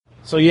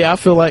So yeah, I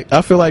feel like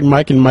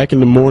Mike and Mike in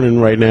the morning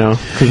right now.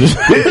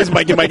 It's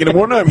Mike and Mike in the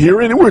morning. I'm here,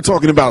 and we're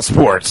talking about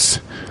sports.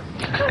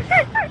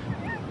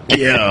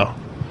 Yeah,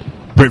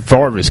 Brett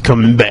Favre is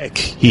coming back.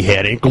 He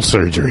had ankle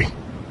surgery.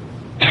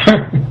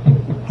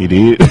 He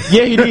did?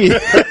 Yeah, he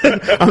did.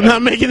 I'm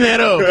not making that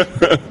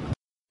up.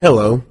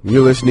 Hello,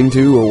 you're listening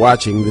to or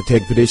watching the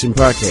Tech Petition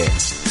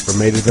Podcast for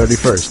May the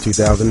 31st,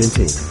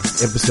 2010,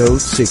 Episode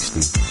 60,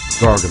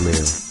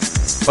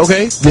 Gargamel.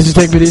 Okay, this is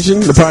Tech Petition,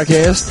 the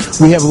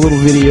podcast. We have a little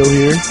video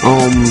here,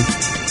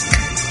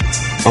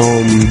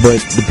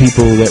 but the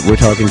people that we're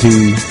talking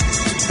to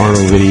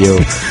aren't on video.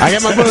 I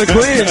got my brother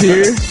Clarence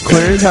here.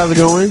 Clarence, how's it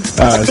going?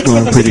 It's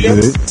going pretty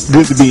good.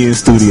 Good to be in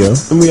studio.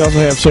 And we also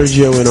have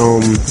Sergio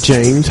and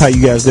James. How you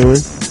guys doing?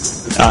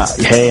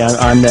 Hey,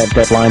 I'm that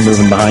line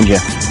moving behind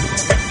you.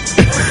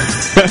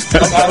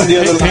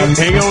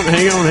 Hang on.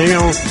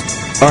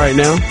 All right,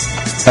 now.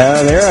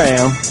 There I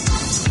am.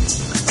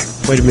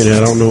 Wait a minute, I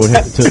don't know what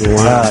happened to the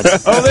line.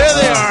 Oh, there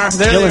they are.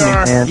 There they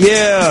are. Man.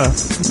 Yeah,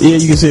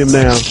 you can see them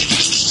now.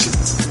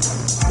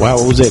 Wow,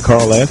 what was that?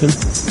 Carl laughing?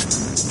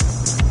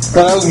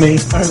 That was me.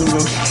 Okay.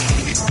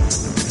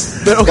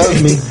 That was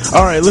me.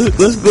 All right,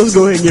 let's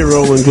go ahead and get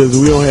rolling because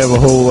we don't have a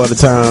whole lot of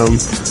time.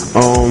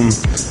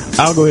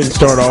 I'll go ahead and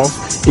start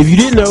off. If you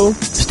didn't know,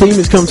 Steam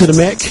has come to the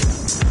Mac.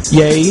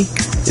 Yay.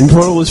 And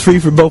Portal is free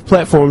for both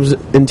platforms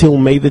until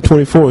May the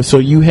 24th. So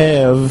you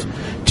have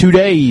 2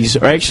 days,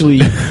 or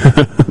actually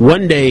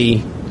 1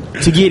 day,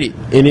 to get it.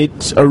 And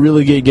it's a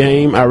really good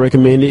game. I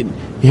recommend it.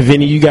 Have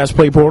any of you guys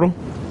played Portal?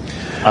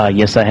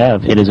 Yes, I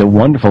have. It is a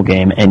wonderful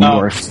game, and you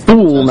are a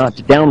fool not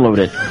to download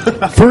it.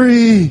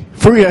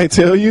 Free, I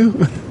tell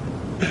you.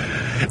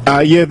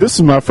 Yeah, this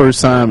is my first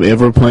time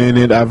ever playing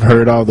it. I've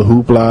heard all the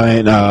hoopla,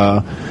 and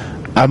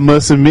I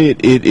must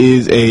admit, it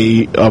is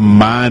a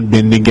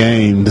mind-bending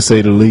game, to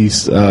say the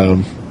least. Yeah,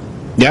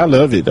 I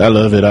love it.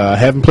 I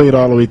haven't played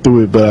all the way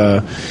through it,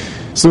 but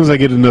as soon as I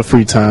get enough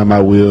free time,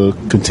 I will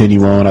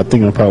continue on. I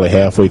think I'm probably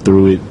halfway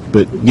through it,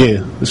 but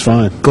yeah, it's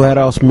fun.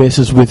 GLaDOS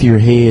messes with your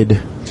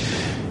head.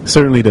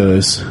 Certainly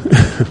does.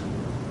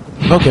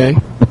 Okay.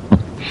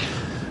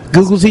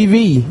 Google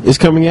TV is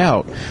coming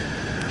out.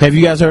 Have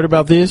you guys heard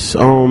about this? It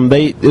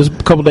was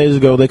a couple days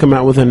ago. They come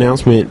out with an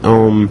announcement.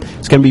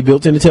 It's going to be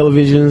built into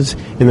televisions,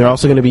 and there are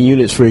also going to be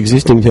units for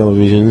existing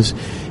televisions.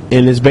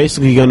 And it's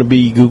basically going to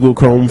be Google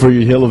Chrome for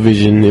your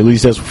television. At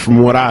least that's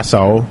from what I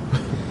saw.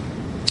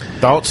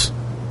 Thoughts?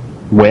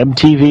 Web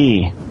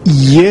TV.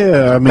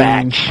 Yeah, I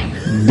mean,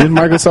 didn't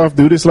Microsoft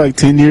do this like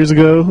 10 years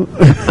ago?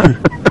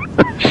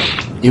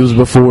 It was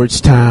before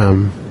its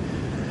time.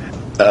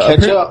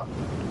 Catch up.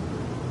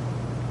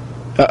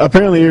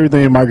 Apparently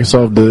everything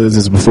Microsoft does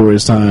is before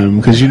its time,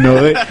 because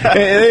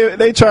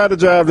they tried to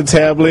drive the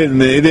tablet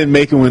and they didn't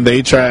make it when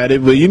they tried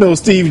it, but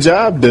Steve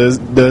Jobs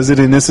does it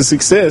and it's a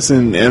success.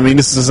 And I mean,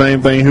 this is the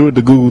same thing here with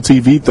the Google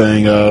TV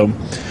thing.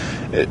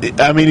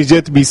 I mean, it's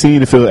yet to be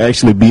seen if it'll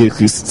actually be a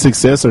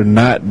success or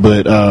not,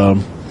 but I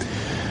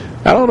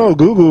don't know.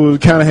 Google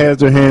kind of has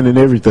their hand in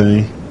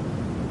everything.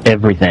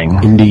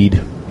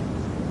 Indeed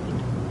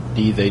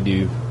they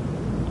do.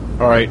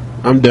 All right,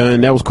 I'm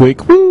done. That was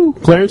quick. Woo,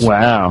 Clarence.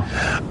 Wow.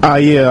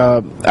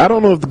 Yeah. I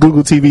don't know if the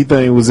Google TV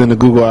thing was in the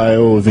Google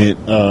I/O event.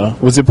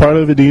 Was it part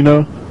of it? Do you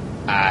know?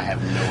 I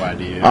have no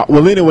idea.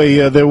 Well,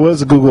 anyway, there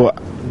was the Google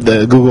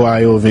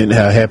I/O event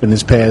happened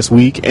this past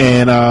week,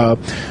 and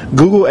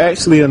Google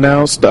actually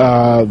announced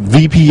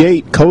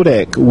VP8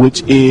 codec,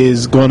 which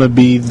is going to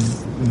be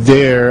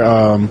their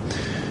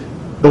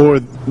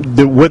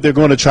what they're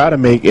going to try to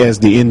make as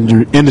the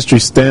industry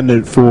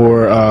standard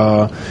for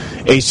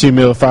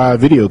HTML5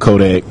 video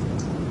codec.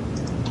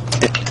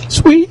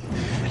 Sweet.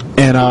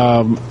 And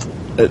I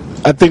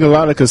think a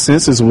lot of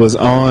consensus was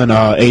on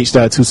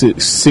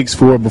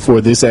H.264 before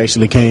this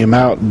actually came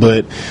out,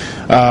 but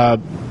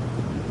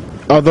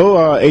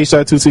although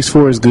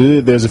H.264 is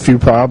good, there's a few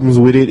problems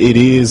with it. It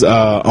is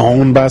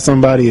owned by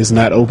somebody. It's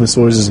not open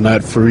source. It's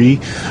not free.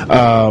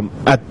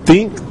 I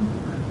think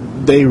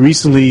they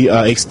recently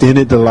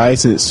extended the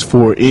license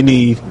for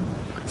any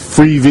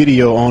free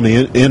video on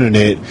the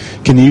internet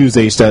can use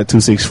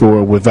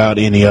H.264 without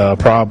any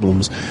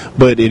problems,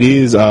 but it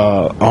is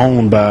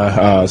owned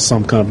by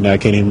some company. I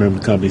can't even remember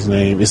the company's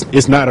name.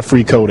 It's not a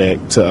free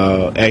codec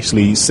to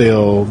actually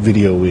sell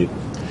video with.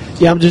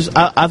 Yeah,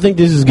 I think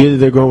this is good that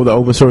they're going with the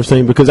open source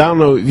thing, because I don't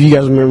know if you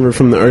guys remember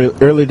from the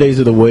early days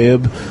of the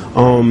web,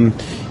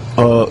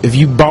 if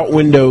you bought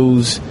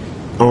Windows,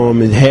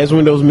 it has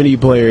Windows Media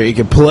Player, it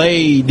could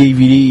play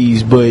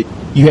DVDs, but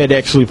you had to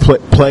actually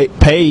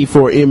pay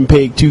for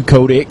MPEG-2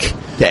 codec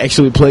to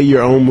actually play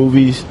your own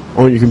movies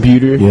on your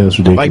computer. Yeah, that's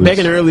ridiculous. Like back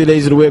in the early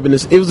days of the web, and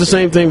it was the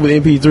same thing with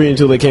MP3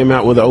 until they came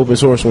out with the open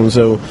source one.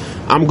 So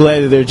I'm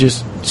glad that they're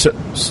just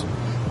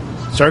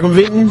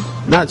circumventing?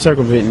 Not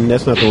circumventing,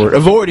 that's not the word.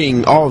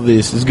 Avoiding all of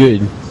this is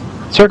good.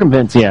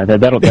 Circumvents, yeah,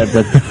 that'll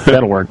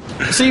work.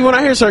 See, when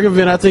I hear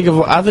circumvent, I think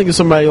of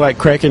somebody like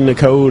cracking the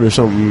code or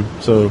something.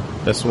 So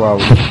that's why I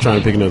was trying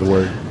to pick another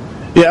word.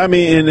 Yeah, I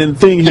mean, and the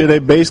thing here, they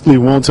basically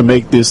want to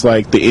make this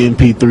like the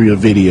MP3 of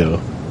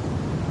video.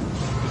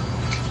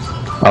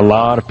 A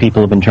lot of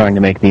people have been trying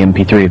to make the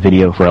MP3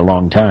 video for a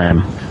long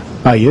time.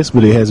 Yes,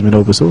 but it hasn't been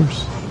open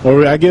source.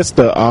 Or I guess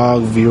the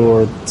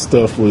OGVR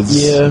stuff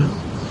was... Yeah.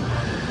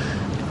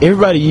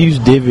 Everybody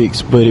used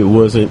DivX, but it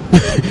wasn't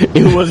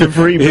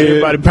free, but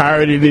everybody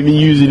pirated it and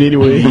used it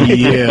anyway.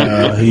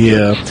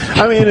 Yeah.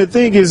 I mean, the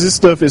thing is, this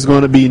stuff is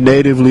going to be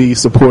natively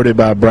supported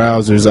by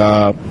browsers.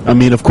 I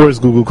mean, of course,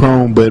 Google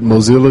Chrome, but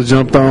Mozilla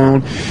jumped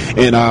on,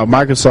 and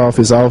Microsoft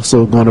is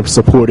also going to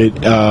support it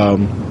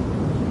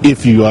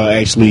if you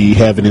actually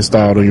have it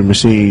installed on your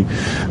machine.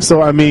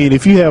 So, I mean,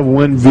 if you have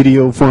one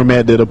video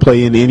format that'll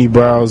play in any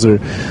browser,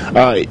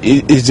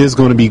 it's just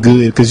going to be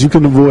good, because you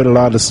can avoid a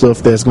lot of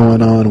stuff that's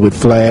going on with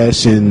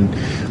Flash, and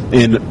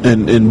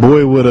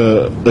boy, what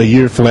a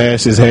year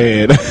Flash has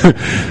had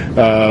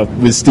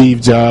with Steve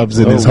Jobs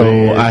and his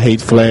whole I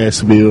hate Flash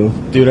bill.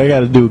 Dude, I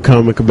got to do a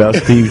comic about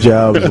Steve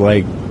Jobs,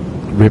 like,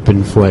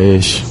 ripping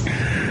Flash.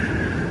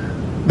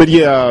 But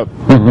yeah,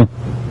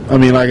 I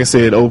mean, like I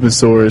said, open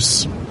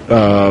source,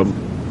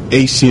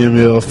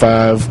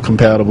 HTML5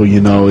 compatible,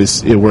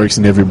 it works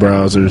in every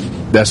browser.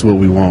 That's what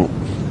we want.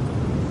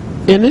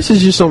 And this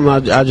is just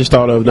something I just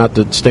thought of, not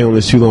to stay on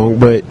this too long,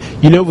 but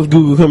with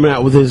Google coming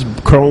out with his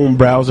Chrome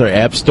browser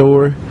app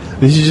store,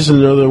 this is just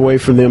another way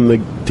for them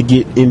to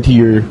get into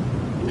your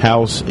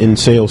house and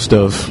sell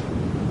stuff.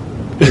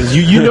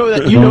 You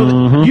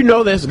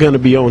know that's going to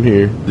be on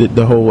here,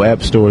 the whole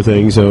app store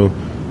thing. So,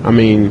 I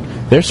mean,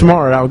 they're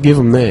smart. I'll give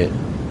them that.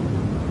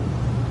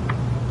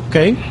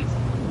 Okay.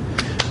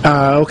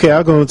 Okay,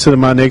 I'll go into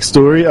my next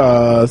story.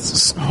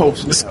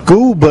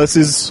 School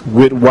buses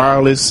with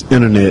wireless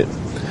internet.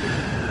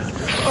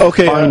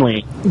 Okay.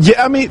 Finally.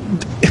 Yeah, I mean,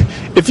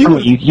 if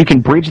you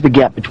can bridge the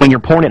gap between your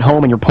porn at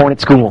home and your porn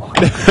at school.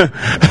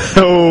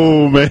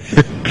 Oh man!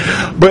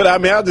 But I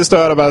mean, I just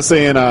thought about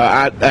saying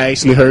I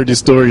actually heard this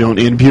story on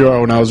NPR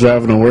when I was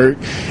driving to work,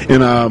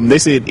 and they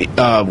said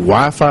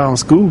Wi-Fi on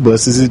school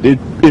buses. It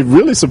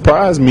really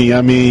surprised me.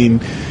 I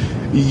mean,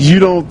 you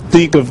don't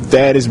think of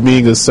that as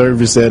being a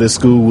service that a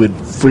school would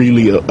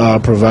freely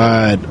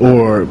provide,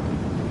 or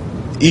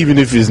even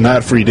if it's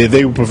not free, that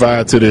they would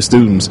provide to their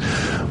students.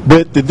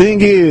 But the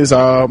thing is,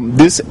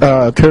 this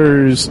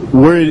occurs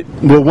one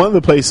of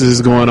the places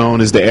it's going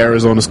on is the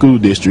Arizona School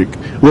District.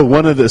 Well,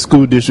 one of the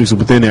school districts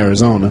within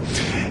Arizona.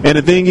 And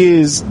the thing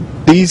is,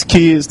 these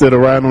kids that are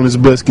riding on this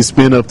bus can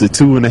spend up to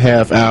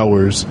 2.5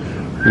 hours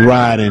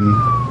riding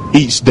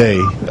each day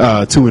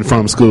to and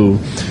from school.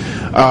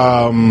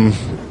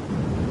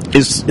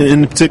 It's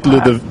in particular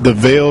the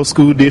Vail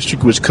School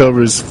District, which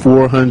covers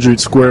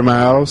 400 square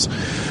miles.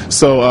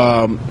 So,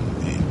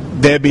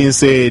 that being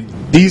said,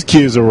 these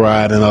kids are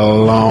riding a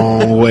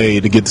long way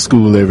to get to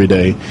school every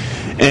day.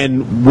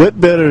 And what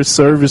better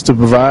service to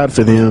provide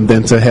for them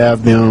than to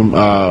have them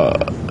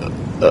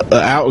an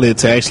outlet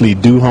to actually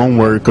do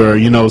homework, or,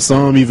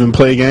 some even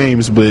play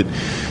games. But,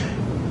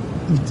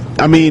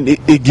 I mean,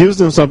 it gives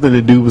them something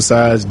to do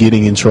besides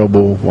getting in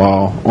trouble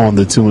while on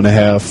the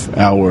 2.5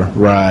 hour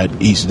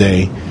ride each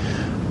day.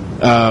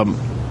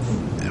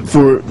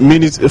 For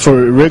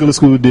regular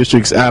school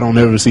districts, I don't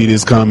ever see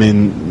this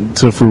coming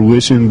to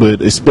fruition,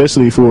 but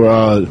especially for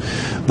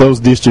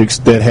those districts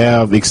that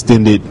have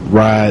extended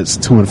rides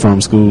to and from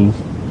school.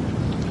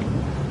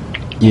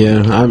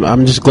 Yeah,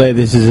 I'm just glad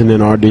this isn't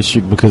in our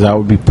district, because I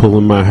would be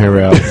pulling my hair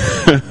out. So,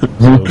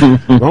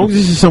 as long as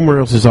this is somewhere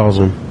else, it's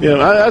awesome.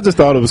 Yeah, I just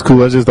thought it was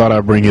cool. I just thought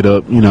I'd bring it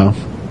up,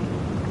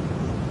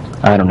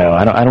 I don't know.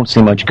 I don't see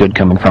much good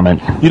coming from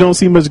it. You don't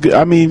see much good.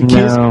 I mean,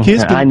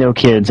 kids can, I know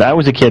kids. I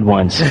was a kid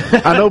once.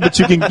 I know, but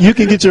you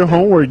can get your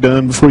homework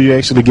done before you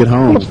actually get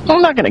home.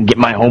 I'm not going to get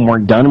my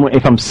homework done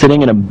if I'm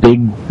sitting in a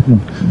big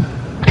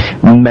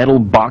metal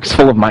box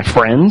full of my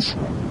friends.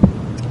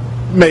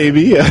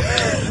 Maybe, yeah.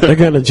 They're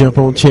going to jump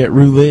on chat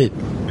roulette.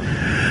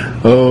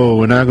 Oh,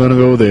 we're not going to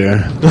go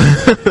there.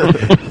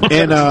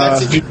 And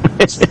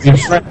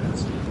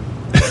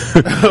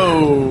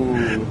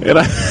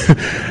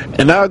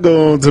and I'll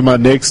go on to my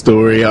next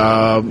story.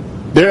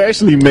 They're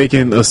actually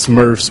making a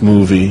Smurfs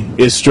movie.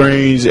 As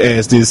strange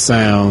as this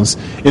sounds,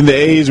 in the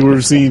age where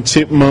we're seeing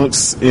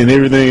chipmunks and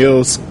everything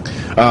else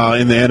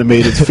in the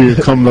animated sphere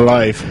come to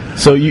life.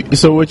 So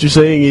what you're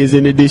saying is,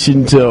 in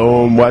addition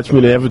to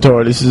Watchmen and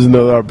Avatar, this is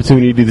another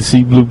opportunity to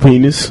see Blue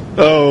Penis?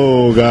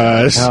 Oh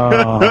gosh.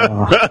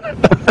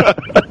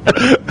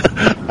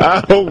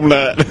 I hope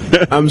not.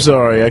 I'm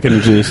sorry, I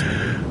can just.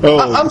 Oh.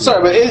 I'm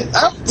sorry, but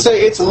I would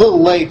say it's a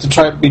little late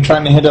to be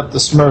trying to hit up the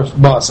Smurf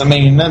bus. I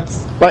mean,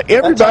 that's like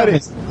everybody,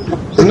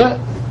 isn't it?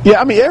 Yeah,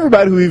 I mean,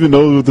 everybody who even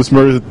knows what the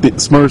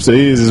Smurfs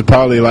is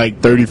probably like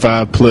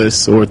 35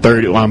 plus or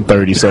 30. Well, I'm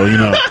 30, so I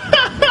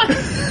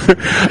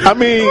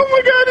mean, oh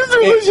my God, this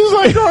is just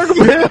like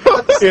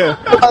Gargamel. Yeah.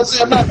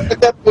 I'm not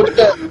with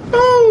that.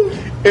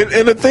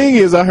 And the thing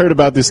is, I heard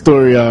about this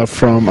story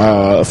from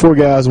Four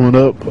Guys One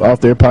Up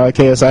off their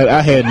podcast.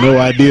 I had no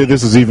idea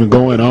this was even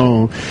going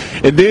on.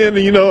 And then,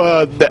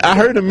 I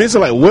heard them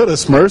mention, like, what, a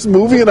Smurfs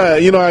movie? And I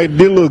did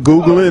a little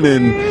Googling,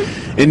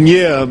 And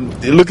yeah,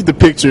 look at the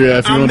picture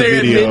if you I'm want the there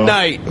at video.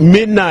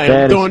 midnight.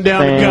 That I'm throwing is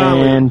down the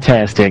gauntlet.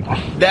 fantastic.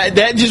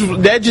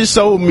 That just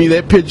sold me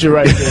that picture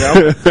right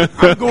there.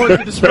 I'm going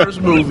to the Spurs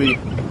movie.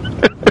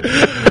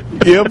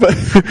 Yeah, but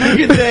Look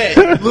at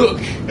that.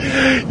 Look.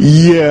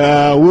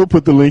 yeah, we'll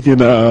put the link in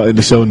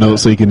the show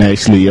notes so you can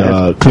actually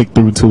click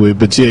through to it.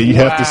 But yeah, you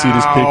have to see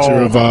this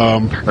picture of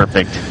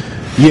Perfect.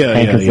 yeah,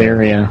 Hank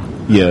Azaria.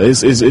 yeah.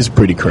 It's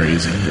pretty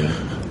crazy. Yeah.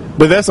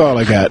 But that's all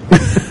I got.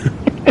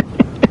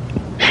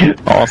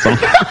 Awesome.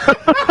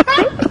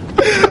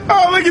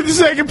 Oh, look at the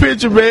second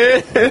picture,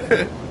 man.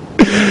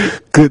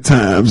 Good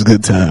times,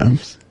 good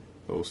times.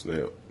 Oh,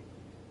 snap.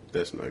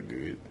 That's not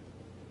good.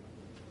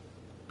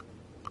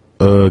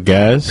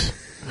 Guys.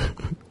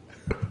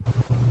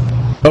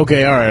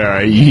 Okay, all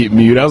right. You hit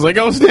mute. I was like,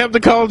 oh, snap, the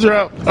call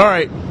drop. All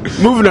right,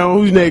 moving on.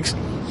 Who's next?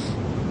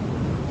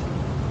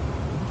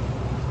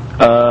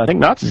 I think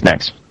Knots is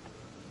next.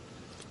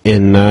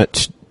 And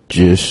not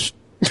just...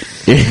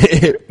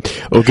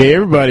 Okay,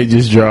 everybody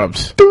just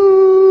drops.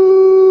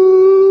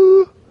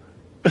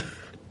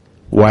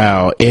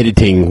 Wow,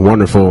 editing,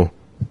 wonderful.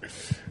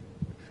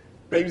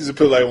 Maybe just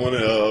put like one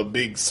of the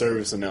big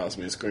service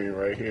announcement screen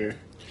right here.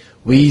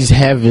 We's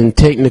having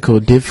technical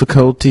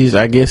difficulties.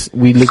 I guess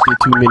we looked at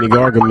too many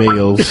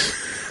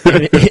Gargamels.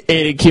 and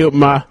it killed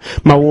my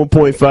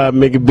 1.5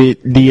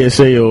 megabit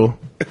DSL.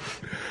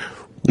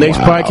 Next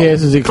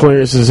podcast is at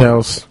Clarence's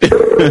house.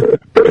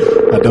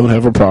 I don't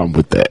have a problem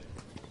with that.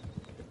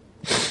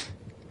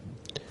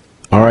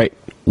 All right,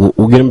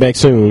 we'll get him back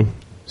soon.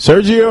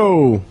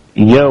 Sergio!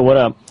 Yo, what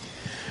up?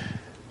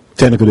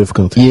 Technical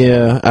difficulty.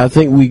 Yeah, I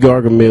think we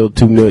Gargameled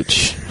too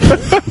much.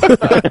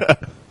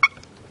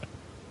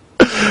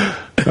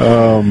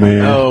 Oh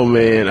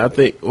man. I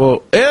think,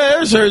 well,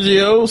 there's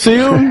Sergio. See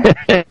him?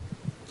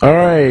 All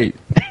right.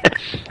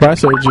 Bye,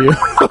 Sergio.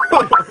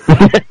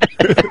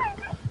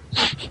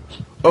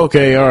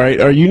 Okay, all right.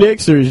 Are you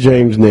next or is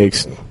James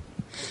next?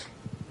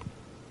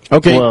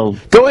 Okay, Well,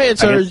 go ahead,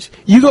 Serge.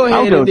 You go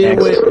ahead, go and then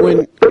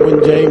next.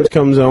 when James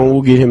comes on,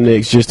 we'll get him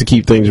next just to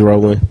keep things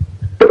rolling.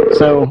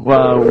 So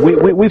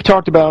we've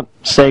talked about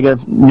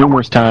Sega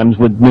numerous times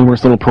with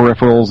numerous little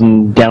peripherals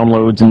and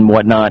downloads and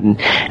whatnot,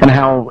 and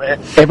how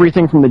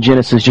everything from the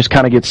Genesis just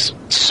kind of gets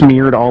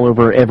smeared all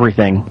over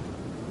everything.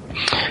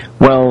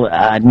 Well,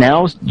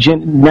 now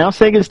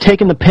Sega's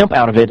taken the pimp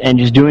out of it and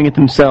just doing it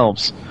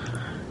themselves.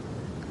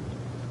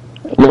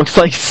 Looks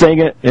like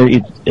Sega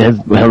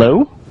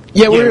hello.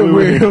 Yeah,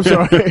 we're here. I'm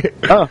sorry.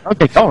 Oh,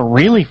 okay. Oh,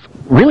 really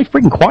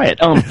freaking quiet.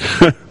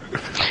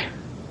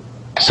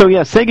 So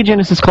yeah, Sega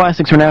Genesis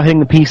Classics are now hitting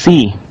the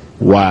PC.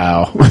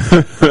 Wow.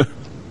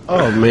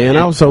 Oh man,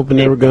 I was hoping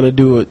they were gonna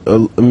do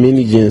a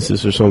mini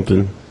Genesis or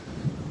something.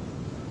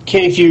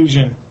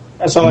 K-Fusion.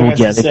 That's all I got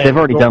to say. They've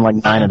already done like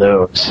 9 of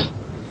those.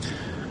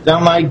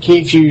 Download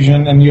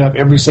K-Fusion and you have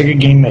every Sega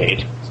game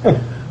made.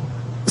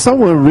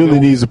 Someone really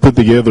needs to put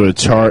together a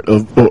chart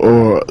of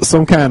or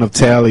some kind of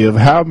tally of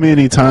how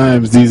many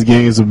times these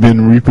games have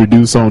been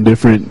reproduced on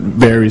different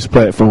various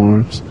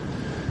platforms.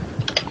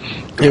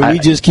 And we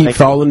just keep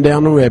falling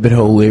down the rabbit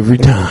hole every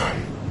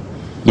time.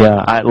 Yeah,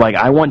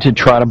 I want to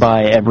try to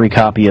buy every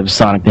copy of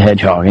Sonic the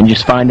Hedgehog and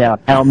just find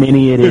out how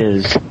many it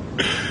is.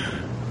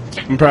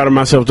 I'm proud of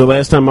myself. The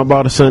last time I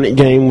bought a Sonic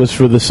game was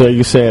for the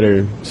Sega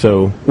Saturn.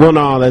 So, well,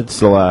 no,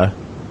 that's a lie.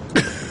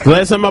 The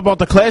last time I bought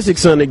the classic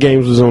Sonic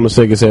games was on the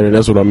Sega Saturn.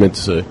 That's what I meant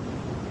to say.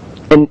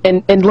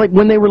 And like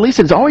when they release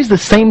it, it's always the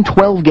same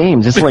 12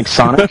 games. It's like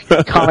Sonic,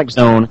 Comic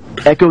Zone,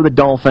 Echo the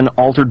Dolphin,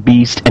 Altered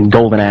Beast, and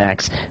Golden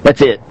Axe.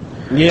 That's it.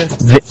 Yeah.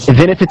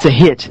 Then if it's a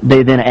hit,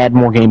 they then add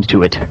more games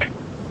to it.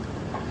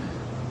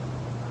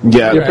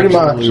 Yeah, You're pretty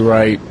much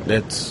right.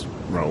 That's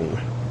wrong.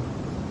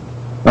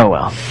 Oh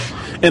well.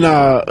 And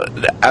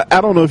I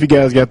don't know if you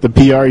guys got the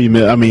PR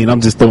email. I mean, I'm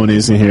just throwing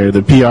this in here.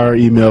 The PR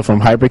email from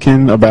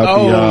Hyperkin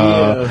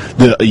about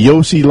the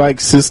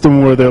Yoshi-like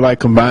system where they're like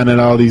combining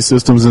all these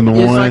systems into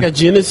one. It's like a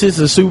Genesis,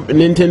 a Super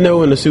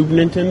Nintendo, and a Super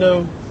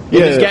Nintendo.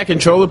 Yeah. It's got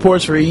controller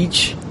ports for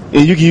each.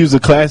 And you can use the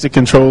classic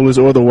controllers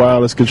or the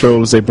wireless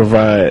controllers they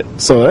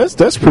provide. So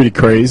that's pretty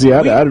crazy.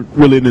 I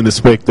really didn't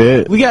expect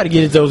that. We got to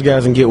get at those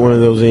guys and get one of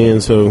those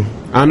in. So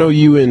I know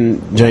you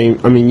and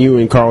you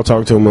and Carl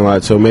talk to them a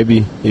lot. So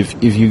maybe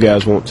if you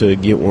guys want to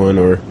get one,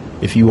 or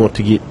if you want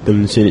to get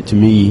them to send it to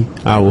me,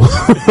 I will.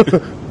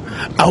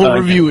 I will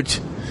review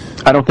it.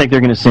 I don't think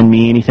they're going to send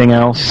me anything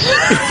else.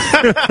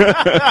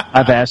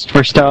 I've asked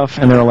for stuff,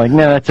 and they're like,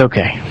 "No, that's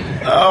okay."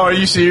 Oh, are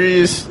you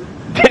serious?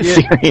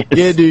 Serious.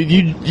 Yeah, dude.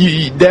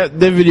 You that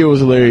video was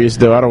hilarious,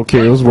 though. I don't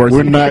care. It was worth it.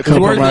 We're not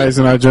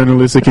compromising our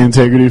journalistic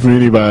integrity for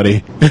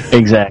anybody.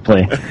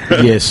 Exactly.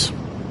 Yes.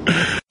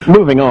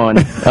 Moving on.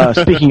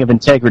 Speaking of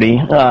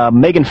integrity,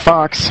 Megan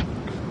Fox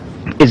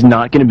is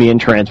not going to be in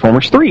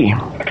Transformers 3.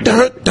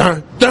 Dun,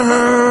 dun, dun.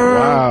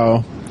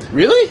 Wow.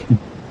 Really?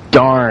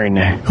 Darn.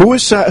 Who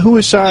is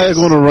Shia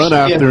going to run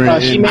after?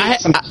 She made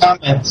some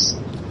comments.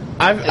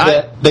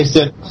 They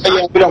said, "Oh,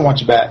 yeah, we don't want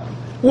you back."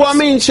 Well, I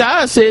mean,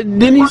 Shia said,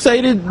 didn't he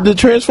say that the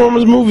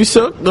Transformers movie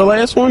sucked, the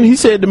last one? He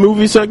said the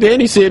movie sucked,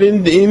 and he said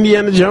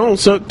Indiana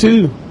Jones sucked,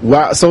 too.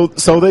 Wow, so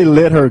they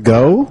let her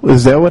go?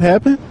 Is that what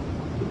happened?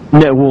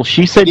 No, well,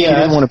 she said she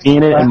didn't want to be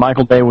in it, and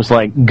Michael Bay was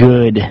like,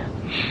 good.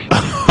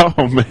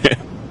 Oh, man.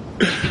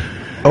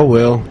 Oh,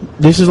 well.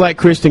 This is like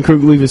Kristen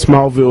Krug leaving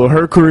Smallville.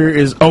 Her career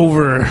is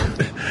over.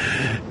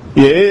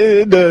 Yeah,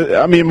 it does.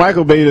 I mean,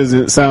 Michael Bay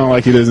doesn't sound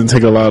like he doesn't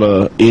take a lot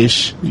of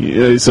ish.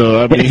 Yeah,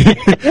 so, I mean...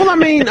 Well, I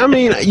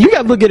mean, you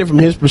got to look at it from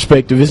his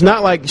perspective. It's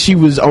not like she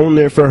was on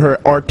there for her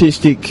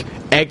artistic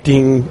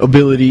acting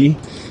ability.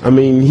 I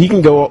mean, he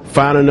can go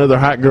find another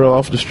hot girl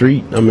off the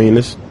street. I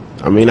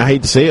mean, I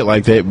hate to say it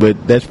like that,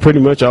 but that's pretty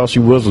much all she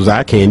was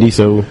eye candy.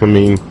 So, I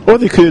mean... Or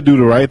they could do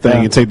the right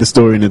thing and take the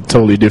story in a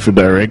totally different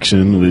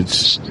direction,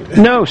 which...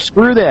 No,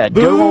 screw that.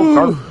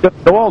 Go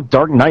all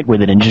Dark Knight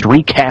with it and just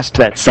recast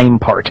that same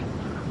part.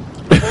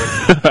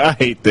 I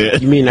hate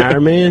that. You mean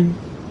Iron Man?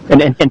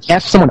 And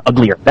cast someone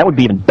uglier. That would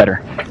be even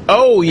better.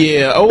 Oh,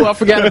 yeah. Oh, I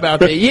forgot about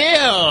that.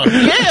 Yeah!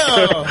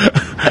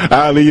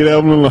 I'll leave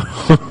that one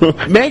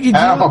alone. Maggie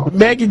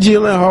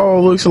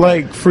Gyllenhaal looks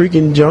like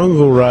freaking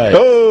Jungle Riot.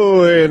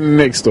 Oh, and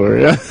next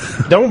story.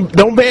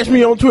 Don't bash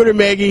me on Twitter,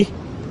 Maggie.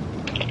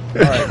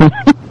 All right.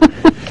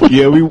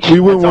 Yeah, we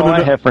wouldn't want all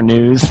I have for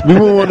news. We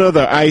wouldn't want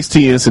another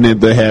Ice-T incident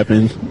that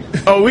happened.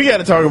 Oh, we got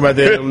to talk about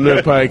that on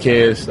the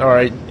podcast. All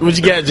right, what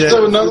you got, Jeff?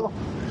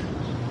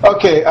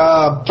 Okay,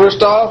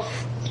 first off,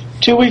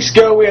 2 weeks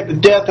ago we had the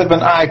death of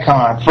an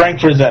icon, Frank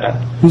Frazetta.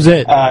 Who's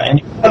that? And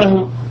you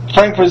know who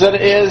Frank Frazetta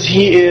is?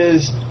 He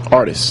is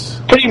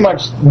artist, pretty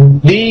much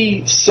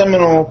the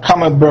seminal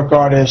comic book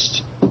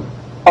artist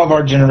of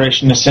our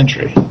generation, this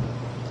century.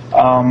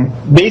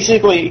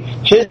 Basically,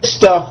 his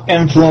stuff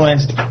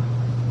influenced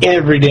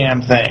every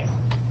damn thing,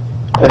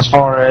 as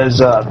far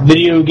as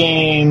video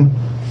game,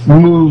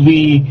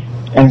 movie,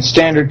 and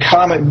standard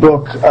comic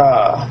book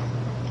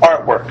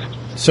artwork.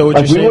 So what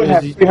you're saying we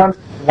wouldn't have 300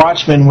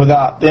 Watchmen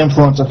without the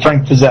influence of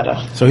Frank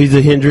Frazetta. So he's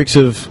the Hendrix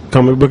of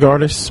comic book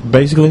artists,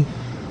 basically?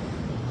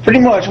 Pretty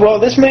much. Well,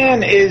 this man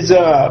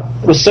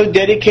was so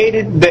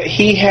dedicated that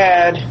he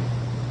had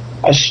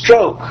a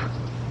stroke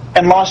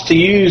and lost the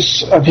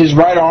use of his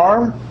right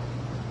arm.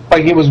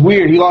 Like, it was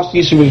weird. He lost the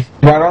use of his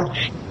right arm.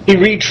 He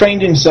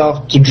retrained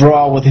himself to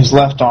draw with his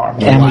left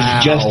arm, and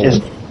was just as...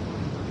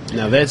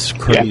 Now that's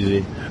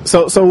crazy. Yeah.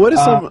 So what is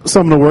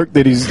some of the work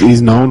that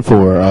he's known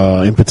for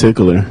in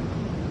particular?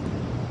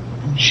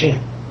 Shit.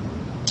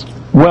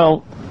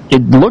 Well,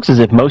 it looks as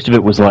if most of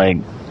it was like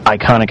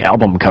iconic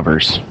album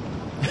covers.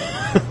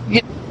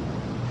 Yeah.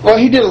 Well,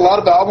 he did a lot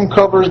of album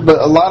covers, but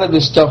a lot of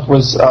this stuff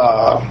was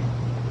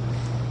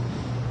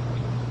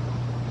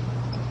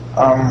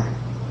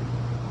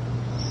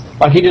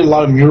like he did a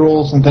lot of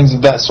murals and things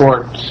of that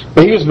sort.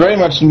 But he was very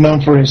much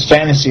known for his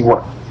fantasy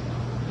work.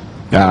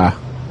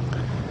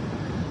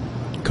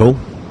 Cool.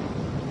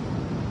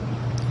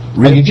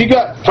 Like, if you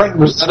got Frank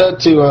Frazetta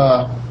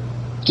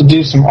to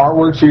do some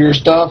artwork for your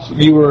stuff,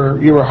 you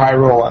were high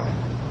rolling.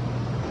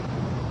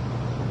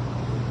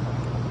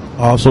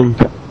 Awesome.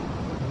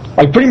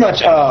 Like, pretty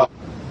much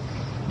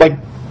like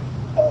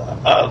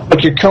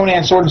your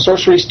Conan Sword and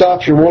Sorcery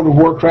stuff, your World of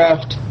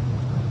Warcraft,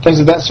 things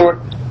of that sort.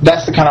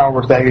 That's the kind of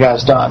artwork that you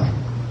guys done.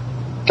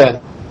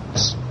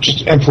 That's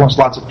just influenced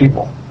lots of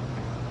people.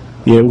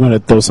 Yeah, we're gonna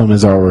throw some of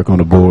his artwork on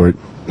the board,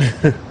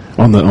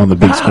 on the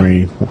big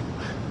screen.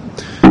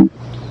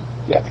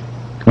 Yeah.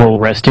 Well,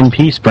 rest in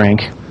peace,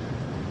 Frank.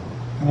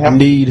 Yep.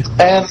 Indeed.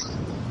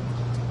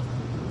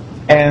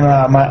 And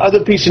my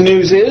other piece of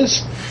news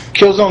is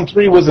Killzone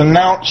 3 was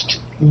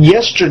announced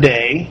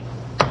yesterday,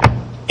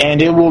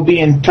 and it will be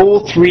in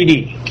full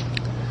 3D.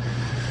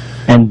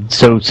 And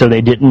so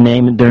they didn't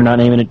name it. They're not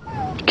naming it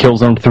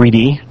Killzone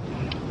 3D.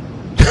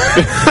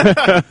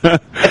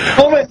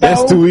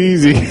 That's too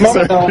easy.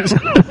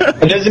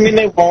 It doesn't mean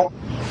they won't.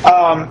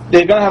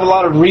 They're going to have a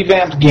lot of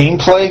revamped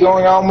gameplay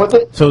going on with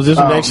it. So is this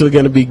one actually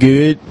going to be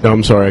good? No,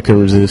 I'm sorry, I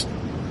couldn't resist.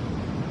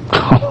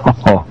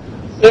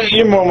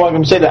 You're more than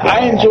welcome to say that.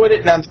 I enjoyed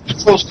it. Now, the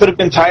controls could have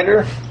been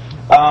tighter,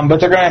 but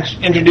they're going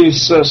to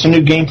introduce some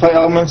new gameplay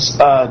elements,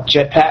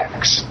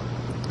 jetpacks.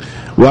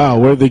 Wow,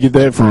 where did they get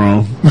that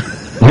from?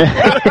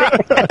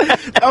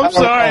 I'm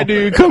sorry,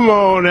 dude. Come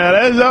on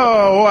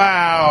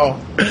now.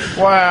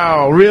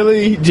 Wow.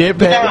 Really?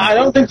 Jetpacks? Now, I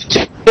don't think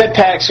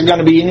jetpacks are going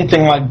to be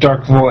anything like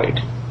Dark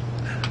Void.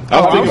 I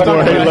was thinking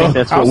about Halo.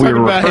 That's what we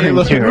were referring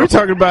to. We were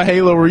talking about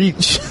Halo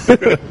Reach.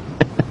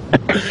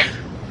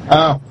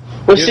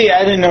 Well, see,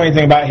 I didn't know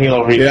anything about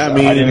Halo Reach. Yeah, I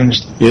mean, I didn't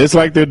understand. Yeah, it's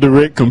like their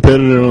direct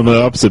competitor on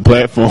the opposite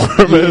platform.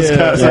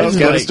 Sounds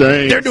kind of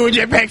strange. They're doing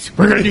jetpacks.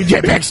 We're going to do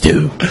jetpacks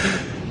too.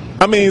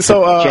 I mean,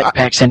 so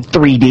jetpacks in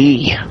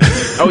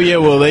 3D. Oh yeah,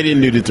 well they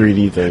didn't do the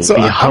 3D thing. So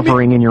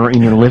hovering in your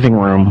living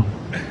room.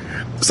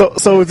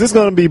 So is this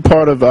going to be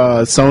part of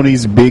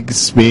Sony's big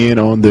spin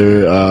on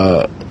their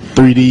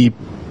 3D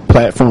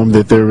platform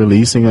that they're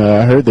releasing?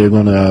 I heard they're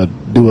going to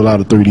do a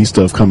lot of 3D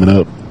stuff coming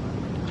up.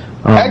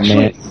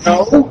 Actually,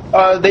 no.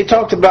 They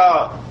talked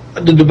about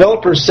the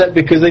developers set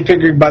because they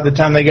figured by the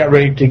time they got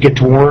ready to get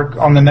to work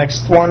on the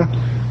next one,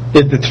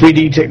 that the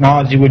 3D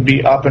technology would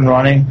be up and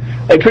running.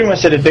 They pretty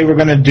much said if they were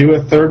going to do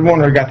a third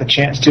one or got the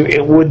chance to,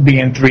 it would be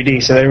in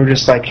 3D. So they were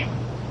just like,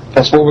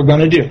 that's what we're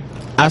going to do.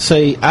 I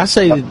say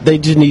that they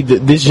just need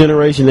this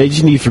generation. They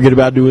just need to forget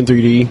about doing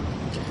 3D.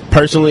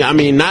 Personally, I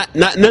mean, not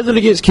nothing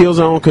against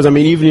Killzone, because I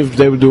mean, even if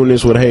they were doing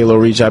this with Halo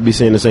Reach, I'd be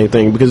saying the same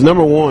thing. Because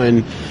number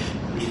one,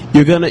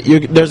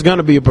 there's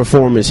gonna be a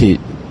performance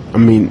hit. I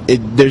mean,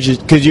 there's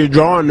just because you're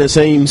drawing the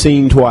same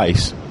scene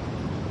twice.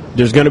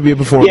 There's gonna be a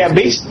performance. Yeah,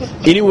 basically,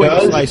 anyway,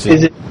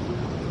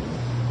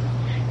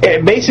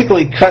 it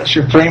basically cuts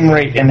your frame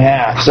rate in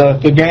half. So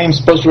if the game's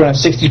supposed to run at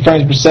 60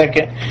 frames per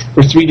second,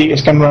 for 3D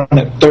it's going to run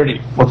at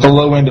 30, with the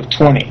low end of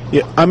 20.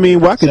 Yeah, I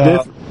mean, I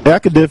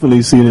could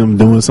definitely see them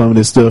doing some of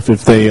this stuff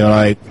if they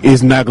like.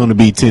 It's not going to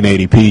be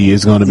 1080p.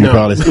 It's going to be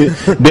probably.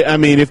 I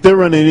mean, if they're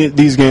running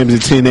these games at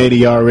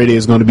 1080 already,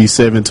 it's going to be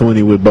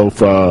 720 with both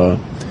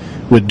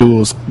with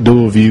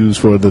dual views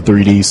for the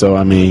 3D. So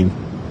I mean.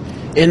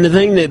 And the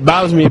thing that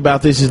bothers me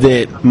about this is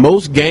that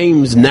most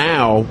games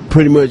now,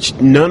 pretty much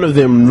none of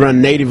them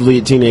run natively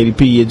at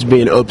 1080p. It's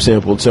being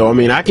upsampled. So I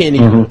mean, I can't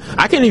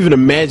even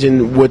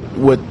imagine what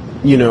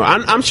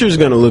I'm sure it's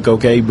going to look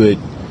okay, but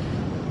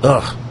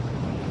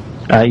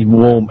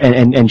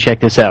and check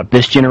this out.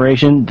 This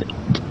generation,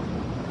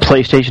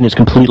 PlayStation has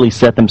completely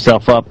set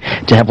themselves up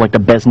to have like the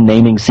best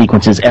naming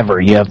sequences ever.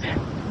 You have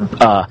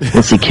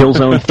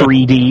Killzone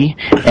 3D,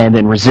 and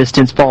then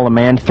Resistance Fall of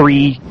Man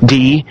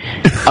 3D,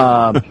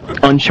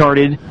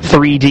 Uncharted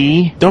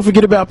 3D. Don't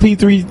forget about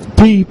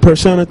P3P,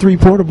 Persona 3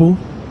 Portable.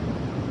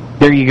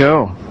 There you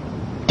go.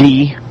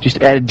 D. Just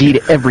add a D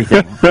to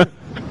everything.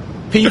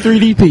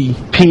 P3DP.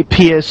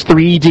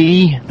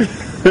 PS3D.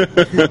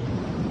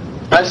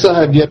 I still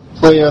have yet to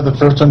play the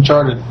first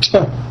Uncharted.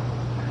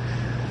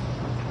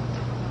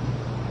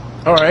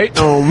 All right.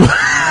 On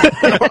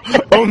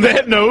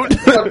that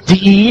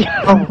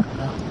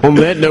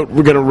note,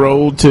 we're gonna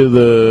roll to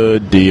the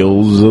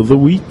deals of the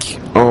week.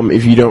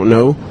 If you don't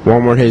know,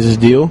 Walmart has this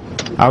deal.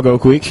 I'll go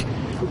quick.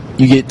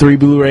 You get 3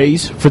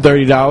 Blu-rays for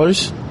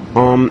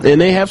 $30.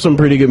 And they have some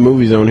pretty good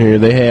movies on here.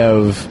 They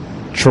have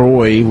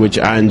Troy, which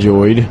I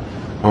enjoyed.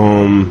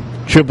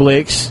 Triple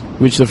X,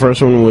 which the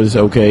first one was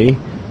okay.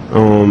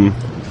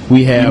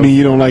 We have. You mean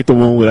you don't like the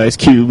one with Ice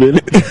Cube in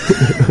it?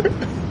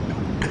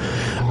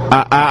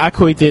 I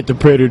equate that to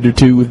Predator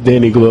 2 with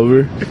Danny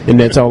Glover, and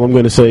that's all I'm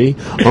going to say.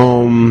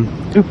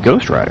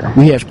 Ghost Rider.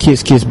 We have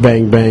Kiss Kiss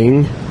Bang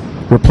Bang,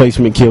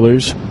 Replacement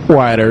Killers,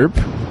 Wyatt Earp,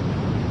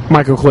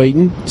 Michael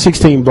Clayton,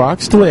 16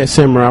 Blocks, The Last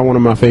Samurai, one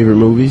of my favorite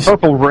movies.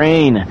 Purple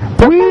Rain.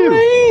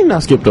 I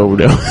skipped over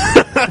there.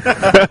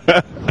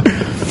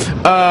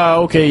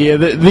 Okay, yeah,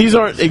 these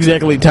aren't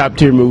exactly top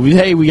tier movies.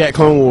 Hey, we got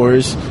Clone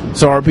Wars.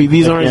 So RP,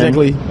 these aren't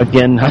exactly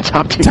not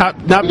top tier.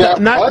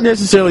 Not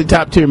necessarily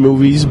top tier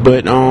movies,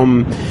 but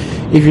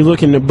if you're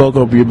looking to bulk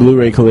up your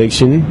Blu-ray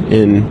collection,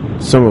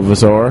 and some of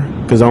us are,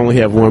 because I only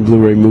have one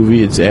Blu-ray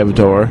movie, it's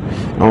Avatar.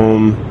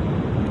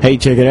 Hey,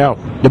 check it out.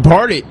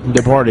 Departed.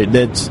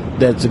 That's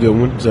a good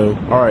one. So,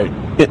 all right.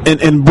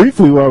 And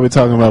briefly, while we're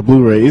talking about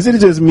Blu-ray, is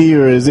it just me,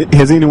 or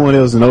has anyone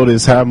else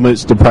noticed how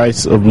much the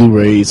price of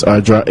Blu-rays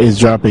is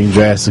dropping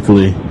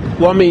drastically?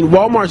 Well, I mean,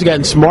 Walmart's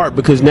gotten smart,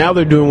 because now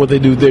they're doing what they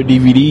do with their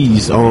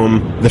DVDs.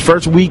 The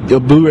first week a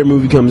Blu-ray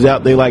movie comes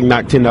out, they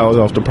knock $10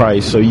 off the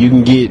price, so you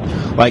can get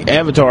like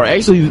Avatar.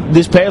 Actually,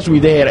 this past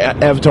week they had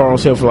Avatar on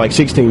sale for like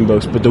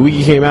 $16, but the week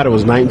it came out it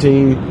was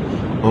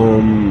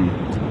 $19.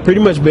 Pretty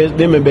much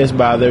them and Best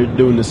Buy, they're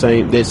doing that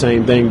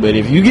same thing. But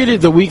if you get it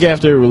the week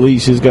after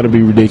release, it's going to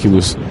be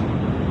ridiculous.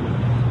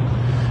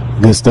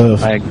 Good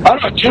stuff. I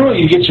don't know.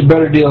 Generally, you get your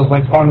better deals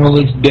like on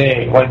release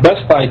day. Like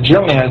Best Buy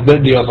generally has their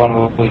deals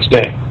on release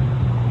day.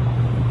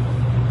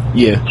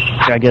 Yeah,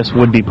 I guess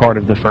would be part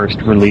of the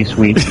first release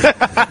week.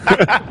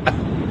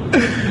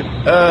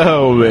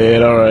 Oh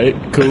man! All right,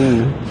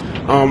 cool.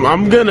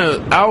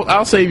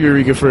 I'll save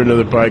Eureka for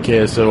another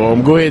podcast. So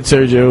go ahead,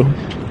 Sergio.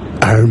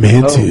 Iron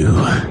Man 2.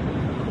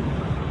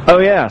 Oh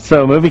yeah,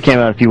 so a movie came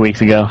out a few weeks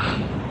ago.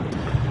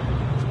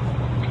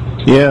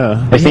 Yeah,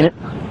 have you seen it?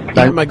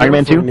 Iron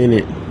Man 2 It in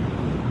it.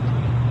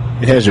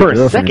 has your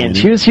for a second.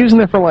 She was in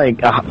there for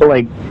like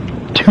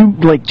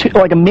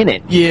a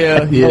minute.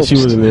 Yeah, she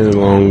wasn't in it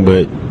long,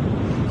 but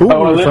who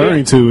are you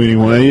referring to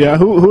anyway? Yeah,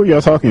 who are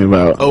y'all talking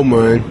about? Oh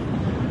man.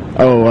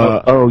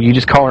 Oh, you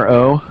just call her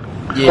O?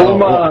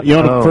 Yeah. You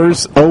on the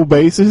first O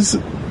basis?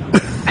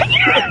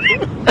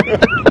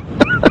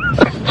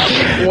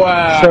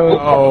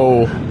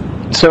 Wow.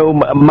 So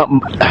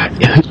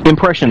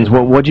impressions.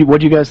 What'd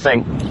you guys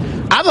think?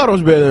 I thought it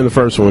was better than the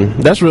first one.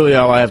 That's really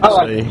all I have to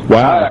say.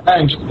 Wow. I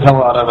enjoyed the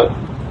hell out of it.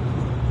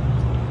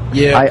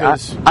 Yeah,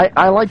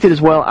 I liked it as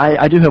well.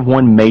 I do have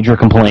one major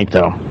complaint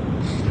though.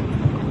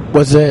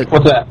 What's that?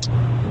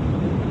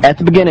 At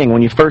the beginning,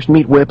 when you first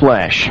meet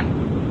Whiplash,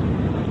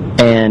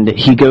 and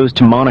he goes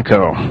to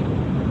Monaco,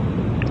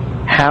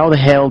 how the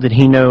hell did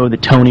he know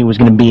that Tony was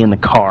going to be in the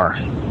car?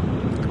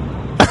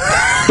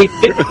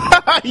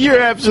 You're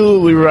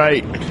absolutely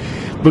right,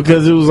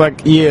 because it was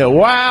like, yeah,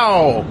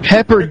 wow,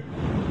 Pepper.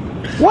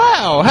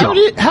 Wow,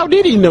 how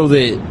did he know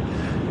that?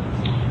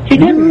 He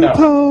didn't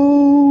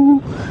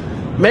know.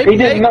 Maybe He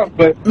didn't know,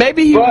 but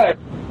maybe. But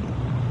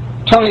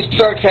Tony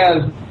Stark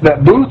has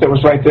that booth that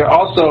was right there.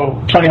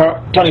 Also, Tony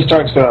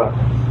Stark's a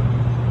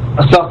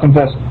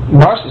self-confessed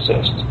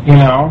narcissist. You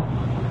know,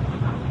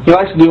 he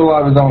likes to do a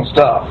lot of his own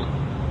stuff.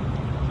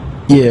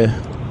 Yeah.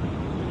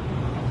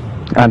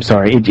 I'm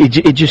sorry.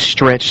 It just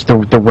stretched the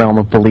realm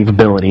of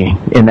believability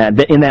in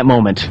that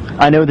moment.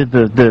 I know that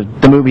the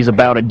movie's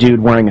about a dude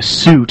wearing a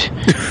suit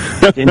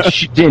and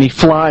he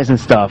flies and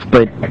stuff,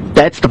 but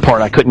that's the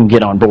part I couldn't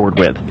get on board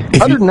with.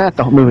 Other than that,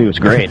 the whole movie was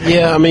great.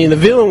 Yeah, I mean, the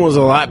villain was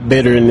a lot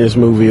better in this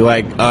movie,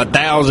 like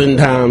 1,000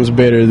 times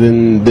better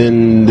than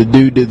the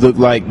dude that looked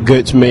like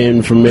Guts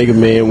Man from Mega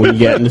Man when he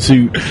got in the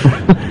suit.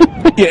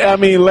 Yeah, I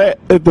mean,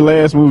 at the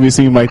last movie, it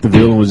seemed like the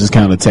villain was just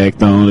kind of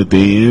tacked on at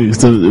the end.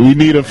 So we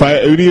need a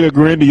fight. We need a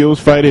grandiose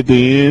fight at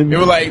the end. They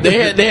were like,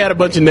 they had a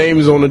bunch of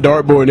names on the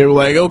dartboard, and they were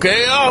like,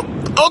 okay,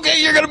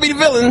 you're gonna be the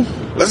villain.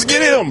 Let's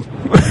get him.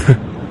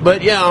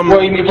 But yeah,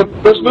 Well, you mean for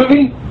the first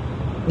movie?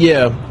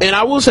 Yeah, and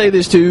I will say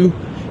this too: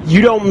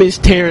 you don't miss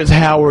Terrence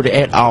Howard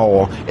at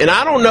all. And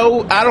I don't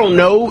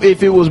know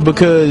if it was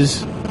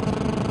because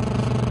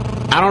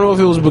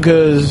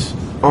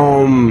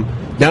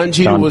Don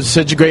Cheadle was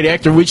such a great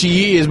actor, which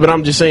he is, but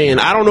I'm just saying,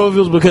 I don't know if it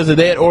was because of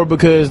that or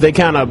because I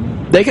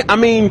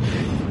mean,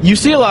 you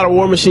see a lot of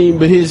War Machine,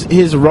 but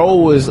his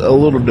role is a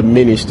little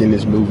diminished in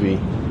this movie,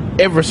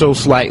 ever so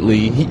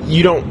slightly.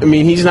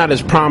 He's not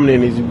as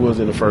prominent as he was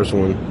in the first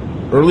one,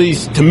 or at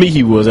least to me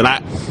he was. And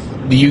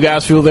do you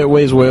guys feel that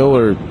way as well,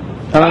 or?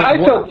 I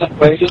felt that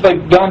way. Just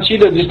like Don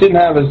Cheadle just didn't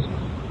have as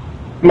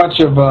much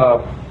of a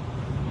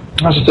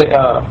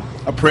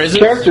presence,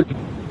 character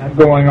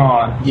going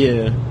on.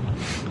 Yeah.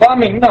 Well, I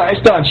mean, no,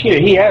 it's Don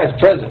Cheadle. He has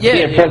presence. Yeah,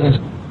 he had presence.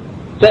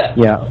 Set.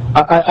 Yeah,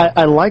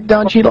 I like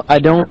Don Cheadle. I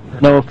don't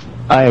know if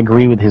I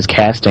agree with his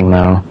casting,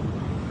 though.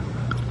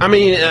 I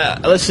mean,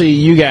 let's see.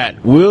 You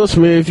got Will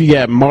Smith. You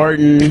got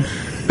Martin.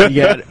 You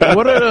got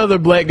what are the other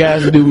black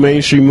guys that do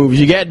mainstream movies?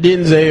 You got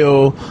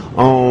Denzel.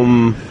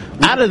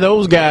 Out of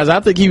those guys, I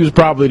think he was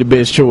probably the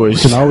best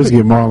choice. You can always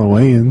get Marlon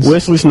Wayans.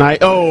 Wesley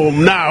Snipes.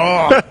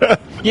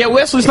 Yeah,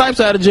 Wesley Snipes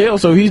out of jail,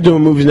 so he's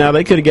doing movies now.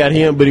 They could have got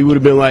him, but he would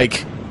have been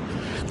like,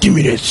 "Give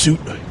me that suit,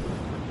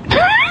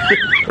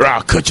 or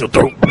I'll cut your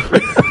throat."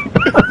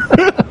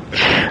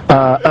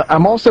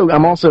 I'm also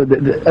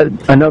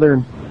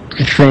another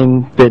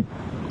thing that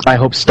I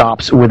hope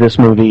stops with this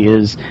movie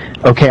is,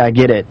 okay, I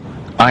get it.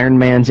 Iron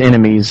Man's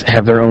enemies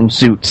have their own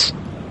suits.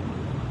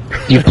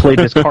 You've played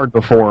this card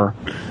before.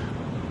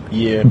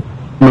 Yeah.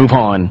 Move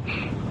on.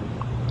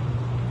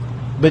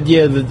 But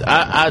yeah,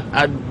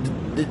 I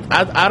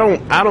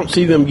don't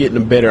see them getting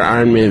a better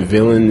Iron Man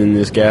villain than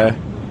this guy.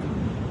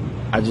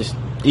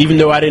 Even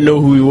though I didn't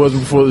know who he was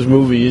before this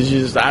movie, it's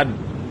just I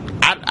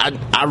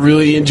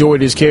really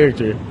enjoyed his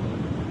character.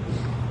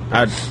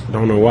 I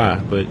don't know why,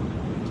 but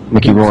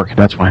Mickey Rourke,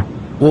 that's why.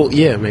 Well,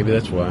 yeah, maybe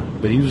that's why.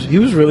 But he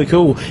was really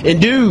cool.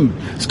 And dude,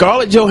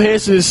 Scarlett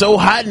Johansson is so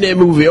hot in that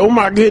movie. Oh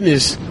my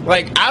goodness!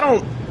 Like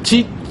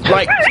she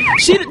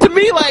to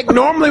me, like,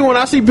 normally when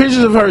I see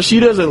pictures of her, she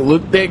doesn't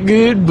look that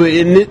good. But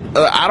in it,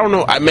 I don't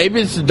know.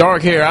 Maybe it's the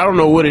dark hair. I don't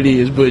know what it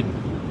is, but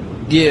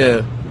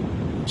yeah,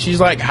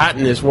 she's like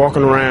hotness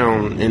walking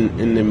around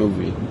in the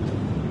movie.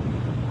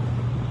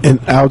 And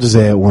I'll just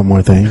add one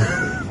more thing.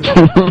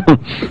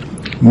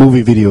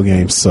 Movie video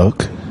games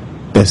suck.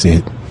 That's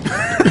it.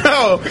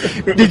 Oh,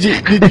 did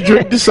you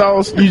drink the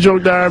sauce? You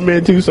drank the Iron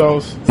Man 2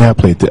 sauce? Yeah, I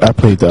played the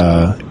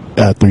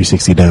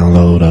 360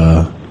 download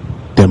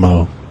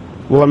demo.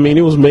 Well, I mean,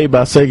 it was made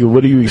by Sega.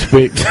 What do you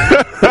expect?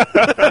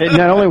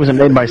 Not only was it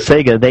made by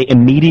Sega, they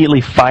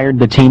immediately fired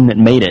the team that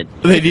made it.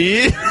 They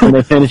did? When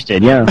they finished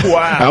it, yeah.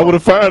 Wow. I would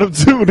have fired them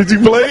too. Did you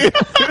play it?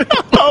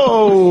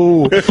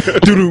 Oh.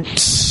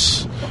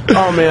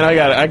 Oh man,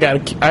 I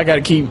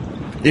gotta keep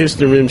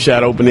Instant Rim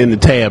Shot open in the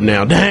tab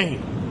now. Dang.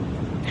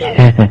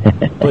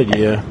 But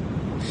yeah,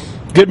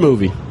 good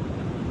movie.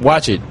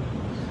 Watch it.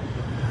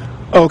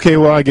 Okay,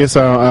 well, I guess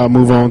I'll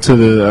move on to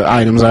the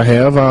items I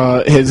have.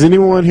 Has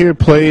anyone here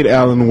played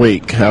Alan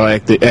Wake?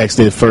 I asked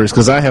it first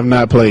because I have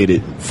not played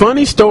it.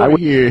 Funny story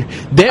here.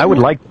 I would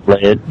like to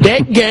play it.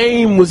 That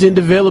game was in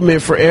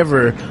development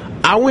forever.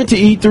 I went to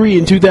E3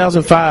 in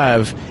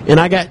 2005, and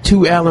I got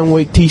 2 Alan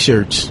Wake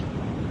T-shirts.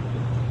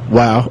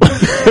 Wow.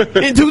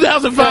 In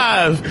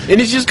 2005, and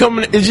it's just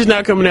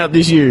not coming out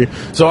this year.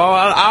 So all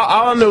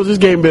I know is this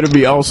game better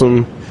be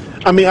awesome.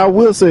 I mean, I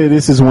will say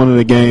this is one of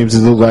the games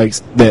that look like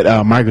that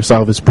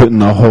Microsoft is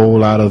putting a whole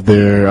lot of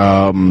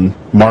their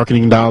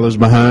marketing dollars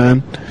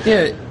behind.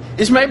 Yeah,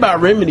 it's made by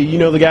Remedy. You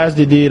know, the guys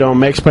that did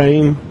Max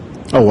Payne.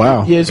 Oh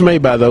wow. Yeah, it's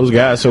made by those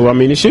guys. So I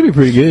mean, it should be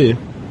pretty good.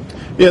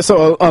 Yeah,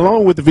 so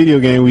along with the video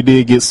game, we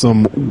did get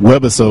some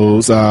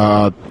webisodes,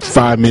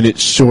 5-minute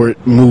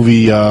short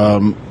movie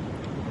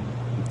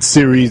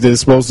series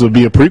that's supposed to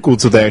be a prequel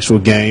to the actual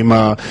game.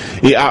 I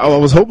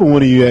was hoping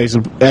one of you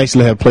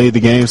actually have played the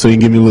game so you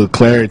can give me a little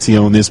clarity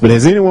on this. But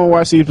has anyone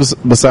watched these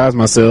besides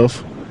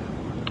myself?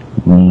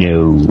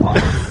 No.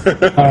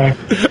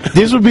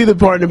 This would be the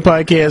part in the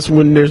podcast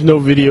when there's no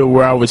video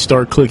where I would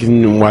start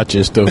clicking and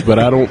watching stuff, but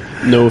I don't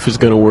know if it's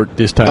going to work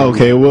this time.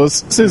 Okay, well,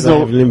 since I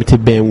have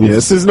limited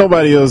bandwidth. since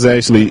nobody else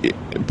actually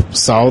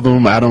saw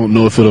them, I don't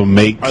know if it'll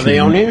make. Are they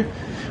on here?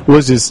 Well,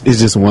 it's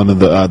just one of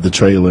the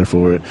trailer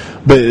for it.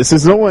 But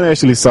since no one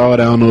actually saw it,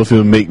 I don't know if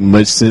it'll make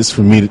much sense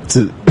for me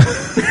to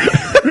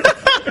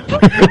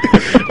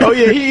Oh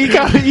yeah,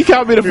 he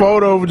copied the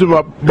photo over to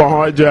my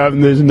hard drive,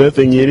 and there's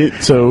nothing in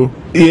it. So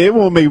yeah, it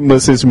won't make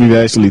much sense for me to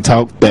actually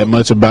talk that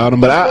much about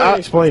them. But I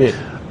explain it.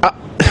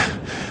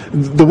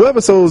 The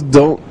webisodes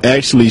don't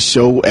actually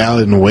show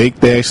Alan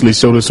Wake. They actually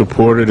show this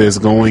reporter that's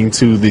going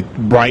to the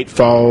Bright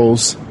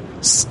Falls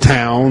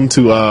town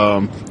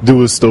to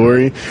do a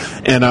story,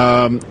 and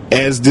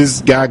as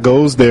this guy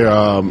goes there,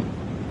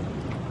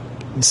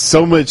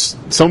 so much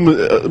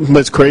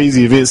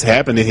crazy events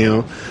happen to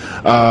him.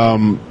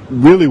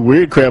 Really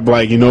weird crap,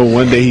 like,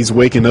 one day he's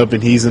waking up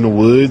and he's in the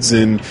woods,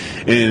 and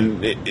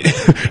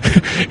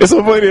it's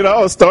so funny. It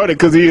all started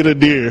because he hit a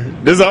deer.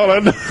 That's all I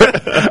know.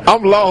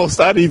 I'm lost.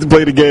 I need to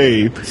play the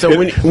game. So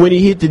when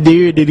he hit the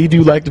deer, did he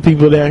do like the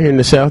people down here in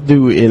the South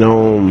do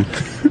and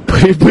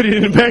put it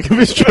in the back of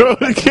his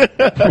truck?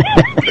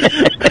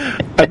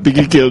 I think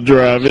he kept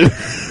driving.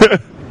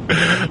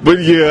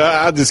 But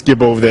yeah, I'll just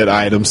skip over that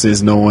item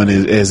since no one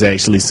has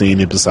actually seen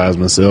it besides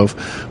myself.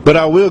 But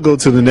I will go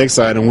to the next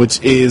item,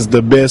 which is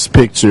the Best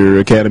Picture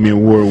Academy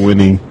Award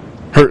winning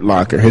Hurt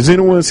Locker. Has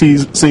anyone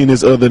seen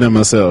this other than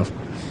myself?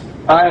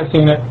 I have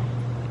seen it.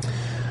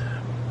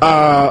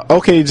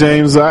 Okay,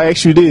 James, I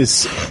ask you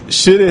this.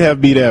 Should it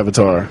have beat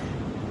Avatar?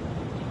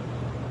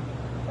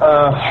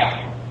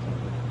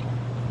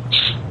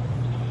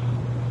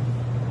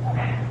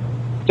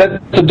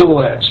 That's a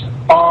dual edge.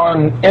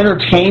 On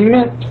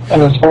entertainment,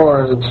 and as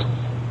far as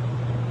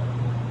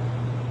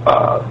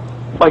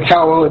like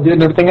how well it did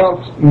and everything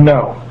else,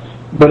 no.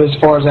 But as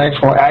far as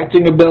actual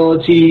acting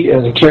ability,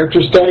 as a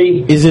character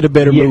study, is it a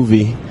better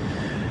movie?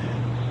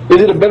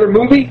 Is it a better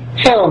movie?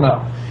 Hell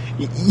no.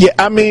 Yeah,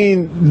 I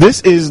mean,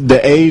 this is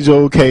the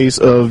age-old case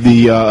of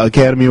the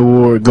Academy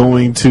Award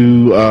going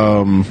to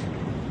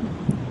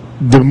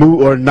the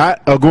movie or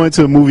not, or going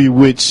to a movie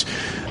which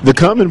the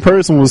common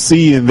person will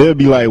see and they'll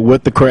be like,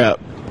 "What the crap?"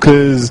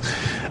 Because,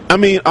 I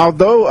mean,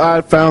 although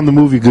I found the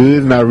movie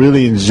good and I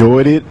really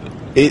enjoyed it,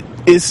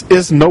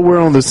 it's nowhere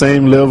on the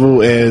same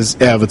level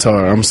as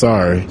Avatar. I'm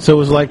sorry.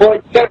 So it's like,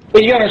 well,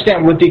 you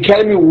understand what the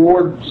Academy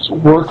Awards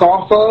work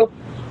off of.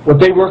 What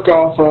they work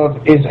off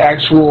of is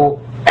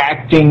actual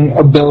acting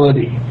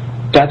ability.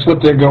 That's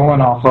what they're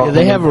going off of. Yeah,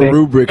 they have a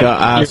rubric,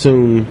 I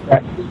assume.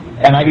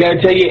 And I got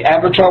to tell you,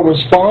 Avatar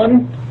was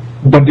fun,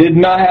 but did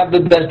not have the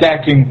best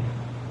acting.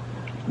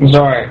 I'm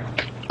sorry.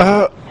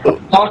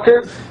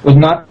 Soccer was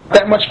not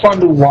that much fun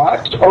to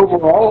watch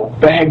overall,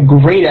 but had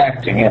great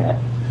acting in it.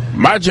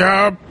 My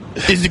job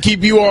is to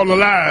keep you all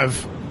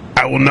alive.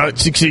 I will not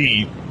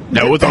succeed.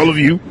 Now with all of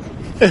you.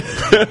 Yeah,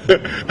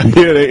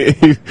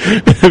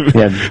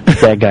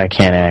 that guy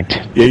can't act.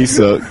 Yeah, he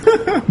sucked.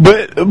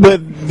 But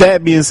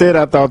that being said,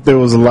 I thought there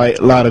was a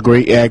lot of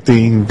great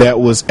acting that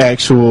was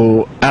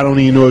actual. I don't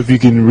even know if you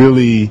can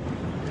really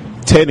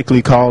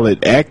technically call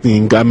it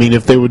acting. I mean,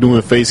 if they were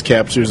doing face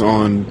captures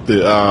on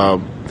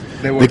the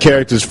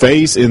character's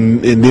face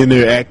and then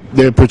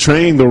they're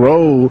portraying the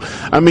role,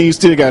 I mean, you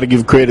still got to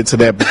give credit to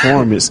that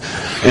performance.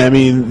 And I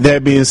mean,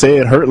 that being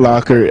said, Hurt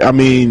Locker, I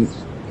mean,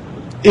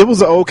 it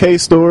was an okay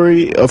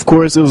story. Of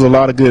course, it was a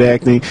lot of good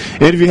acting.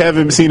 And if you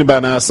haven't seen it by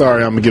now,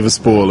 sorry, I'm going to give a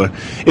spoiler.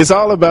 It's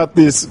all about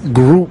this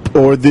group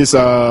or this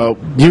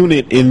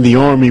unit in the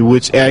Army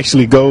which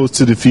actually goes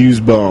to defuse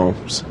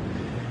bombs.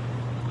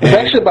 It's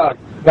actually about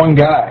one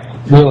guy,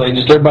 really.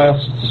 Just everybody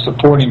else is a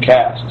supporting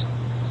cast.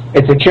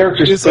 It's a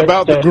character. It's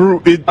about the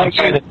group.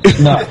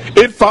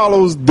 It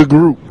follows the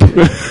group.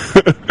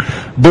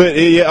 But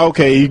yeah,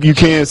 okay, you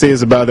can say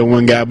it's about that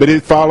one guy, but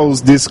it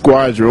follows this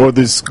squadron or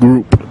this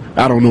group.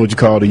 I don't know what you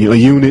call it, a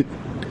unit.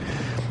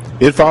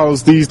 It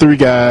follows these three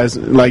guys,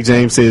 like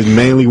James said,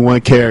 mainly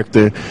one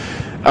character.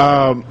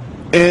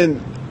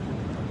 And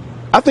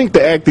I think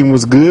the acting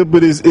was good,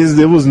 but it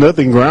was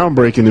nothing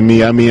groundbreaking to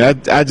me. I mean,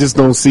 I just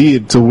don't see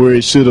it to where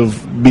it should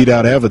have beat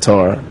out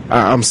Avatar.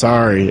 I'm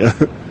sorry.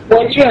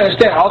 Well, you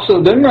understand.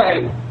 Also, they're not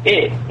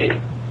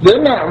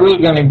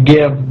really going to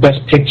give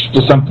Best Picture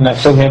to something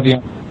that's so heavy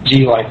on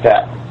G like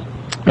that.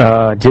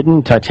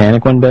 Didn't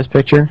Titanic win Best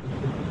Picture?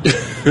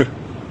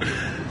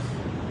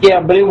 Yeah,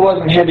 but it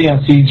wasn't heavy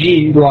on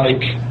CG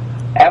like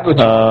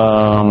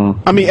Avatar.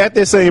 I mean, at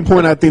that same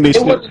point, I think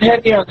it wasn't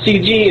heavy on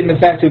CG in the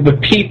fact of the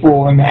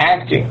people and the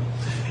acting.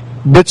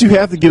 But you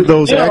have to give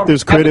those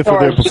actors credit for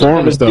their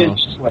performance, though.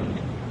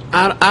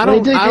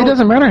 It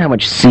doesn't matter how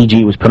much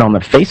CG was put on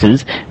their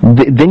faces.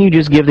 Then you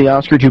just give the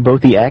Oscar to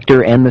both the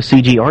actor and the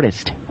CG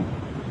artist.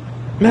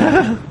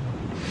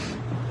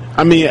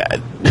 I mean,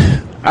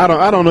 I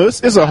don't know.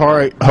 It's a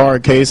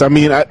hard case. I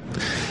mean,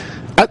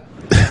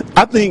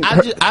 I think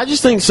I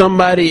just think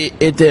somebody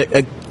at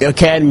the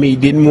Academy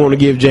didn't want to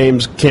give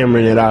James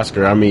Cameron that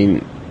Oscar. I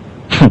mean,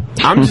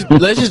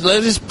 let's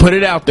just put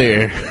it out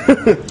there.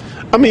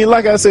 I mean,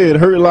 like I said,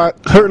 Hurt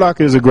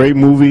Locker is a great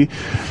movie.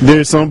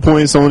 There's some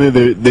points on it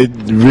that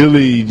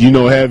really,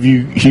 have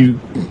you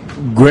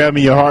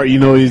grabbing your heart.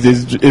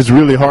 It's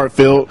really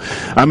heartfelt.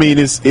 I mean,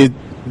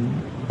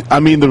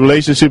 the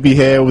relationship he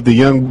had with the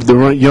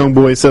young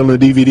boy selling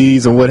the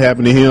DVDs and what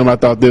happened to him, I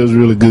thought that was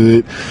really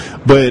good.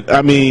 But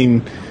I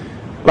mean,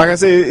 like I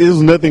said, it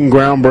was nothing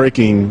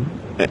groundbreaking.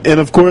 And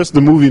of course,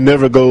 the movie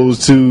never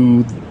goes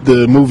to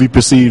the movie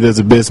perceived as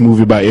the best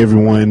movie by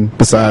everyone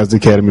besides the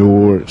Academy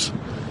Awards.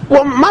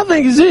 Well, my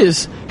thing is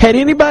this: had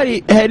any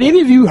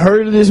of you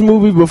heard of this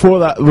movie before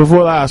the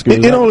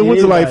Oscars? It only went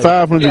to like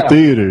 500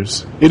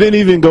 theaters. It didn't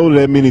even go to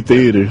that many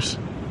theaters.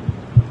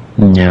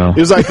 No, it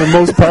was like the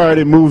most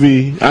pirated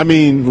movie. I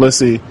mean, let's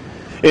see.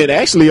 And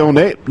actually, on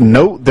that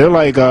note, they're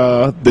like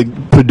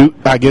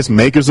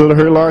makers of the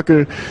Hurt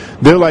Locker.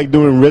 They're like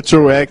doing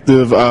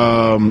retroactive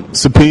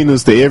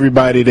subpoenas to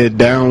everybody that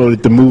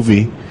downloaded the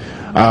movie.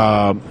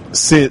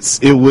 Since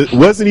it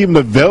wasn't even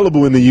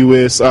available in the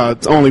U.S.,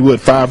 it's only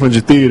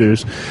 500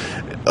 theaters.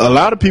 A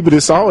lot of people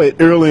that saw it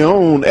early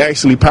on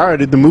actually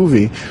pirated the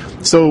movie.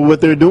 So what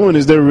they're doing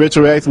is they're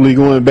retroactively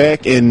going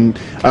back and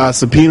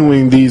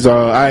subpoenaing these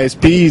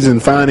ISPs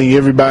and finding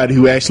everybody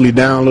who actually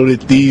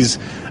downloaded these,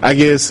 I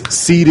guess,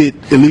 seeded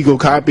illegal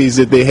copies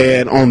that they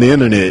had on the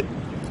internet.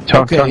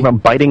 Talking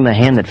about biting the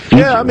hand that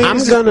feeds you. I mean,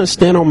 I'm going to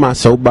stand on my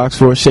soapbox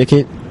for a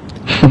second.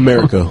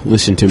 America,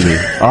 listen to me.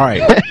 All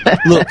right.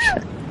 Look,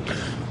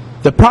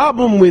 the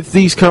problem with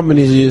these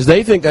companies is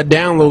they think a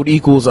download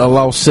equals a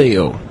lost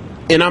sale.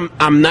 And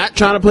I'm not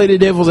trying to play the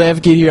devil's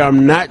advocate here.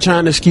 I'm not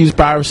trying to excuse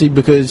piracy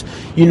because,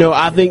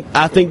 I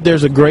think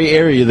there's a gray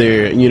area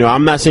there.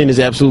 I'm not saying it's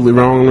absolutely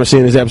wrong. I'm not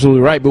saying it's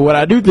absolutely right. But what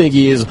I do think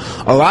is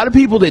a lot of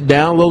people that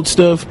download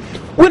stuff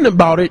wouldn't have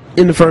bought it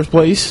in the first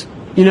place,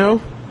 I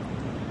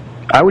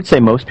would say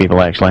most people,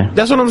 actually.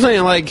 That's what I'm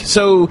saying. Like,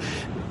 so,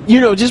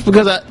 just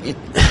because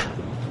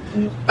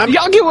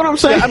y'all get what I'm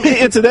saying? I mean,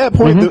 and to that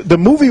point, the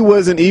movie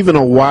wasn't even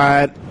a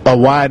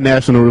wide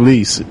national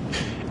release.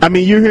 I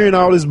mean, you're hearing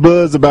all this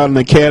buzz about an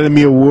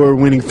Academy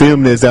Award-winning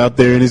film that's out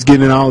there, and it's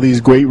getting all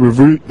these great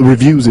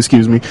reviews,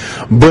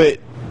 but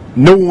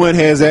no one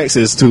has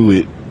access to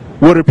it.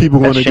 What are people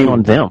going to do? Shame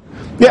on them.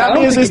 Yeah, I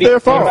mean, it's their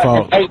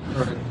fault.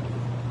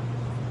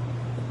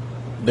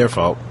 Their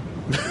fault.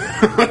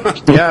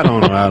 Yeah,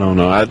 I don't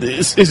know.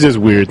 It's just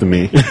weird to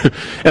me.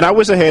 And I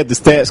wish I had the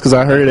stats because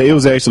I heard it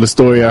was actually a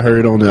story I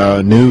heard on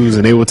the news,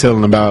 and they were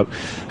telling about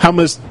how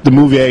much the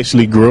movie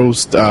actually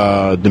grossed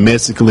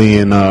domestically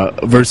and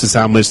versus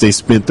how much they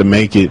spent to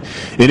make it.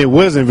 And it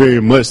wasn't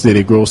very much that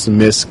it grossed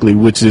domestically,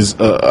 which is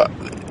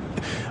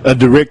a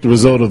direct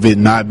result of it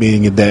not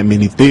being in that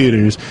many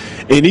theaters.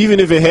 And even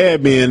if it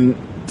had been,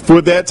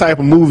 for that type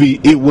of movie,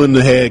 it wouldn't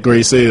have had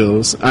great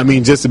sales. I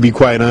mean, just to be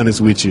quite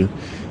honest with you.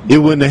 It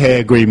wouldn't have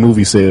had great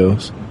movie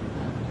sales.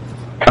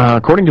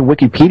 According to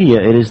Wikipedia,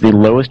 it is the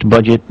lowest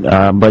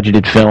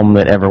budgeted film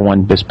that ever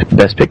won Best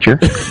Picture.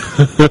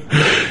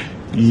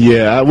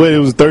 Yeah, it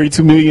was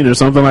 $32 million or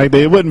something like that.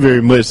 It wasn't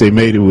very much they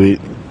made it with.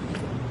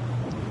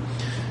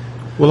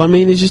 Well, I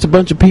mean, it's just a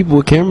bunch of people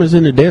with cameras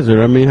in the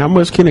desert. I mean, how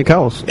much can it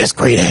cost? It's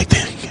great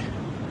acting.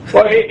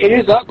 Well, it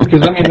is up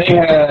because, I mean, they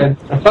had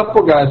a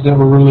couple guys that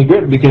were really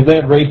good because they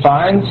had Ray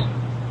Fiennes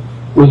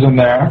was in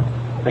there.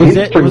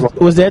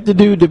 Was that the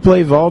dude that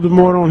played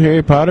Voldemort on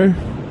Harry Potter?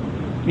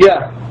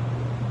 Yeah.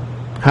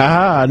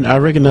 I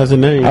recognize the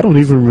name. I don't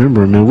even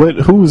remember, man.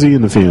 Who was he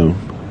in the film?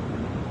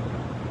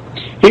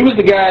 He was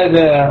the guy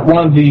that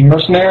one of the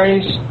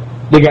mercenaries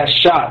that got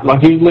shot.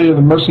 Like, he was leader of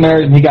the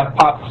mercenaries, and he got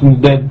popped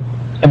in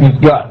his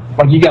gut.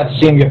 Like, you got to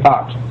see him get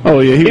popped.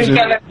 Oh, yeah, he was in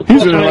there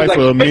like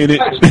for a minute.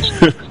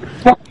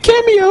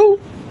 Cameo.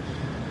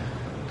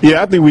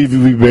 Yeah, I think we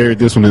buried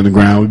this one in the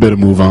ground. We better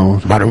move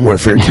on. Modern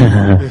Warfare 2,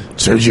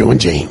 Sergio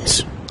and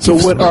James. So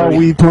what are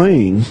we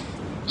playing?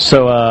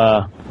 So,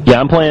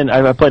 I'm playing.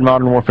 I played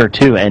Modern Warfare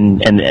 2,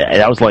 and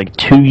that was like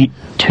two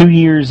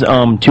years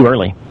too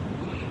early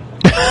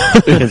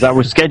because I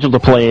was scheduled to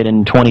play it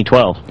in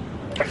 2012.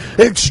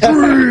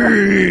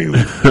 Extreme.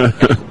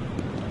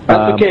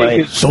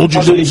 Okay,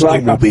 soldiers in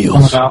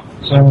snowmobiles.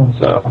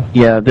 So.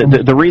 Yeah,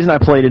 the reason I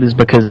played it is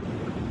because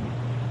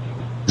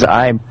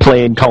I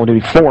played Call of Duty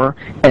 4,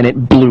 and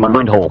it blew my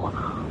mind hole.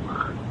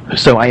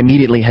 So I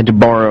immediately had to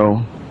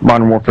borrow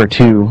Modern Warfare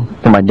 2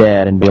 from my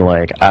dad and be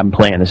like, I'm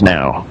playing this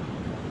now.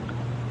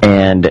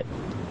 And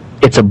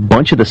it's a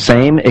bunch of the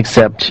same,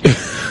 except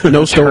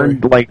no story.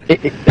 Do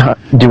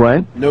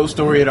I? No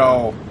story at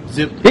all.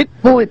 Zip.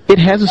 It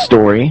has a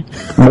story,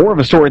 more of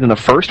a story than the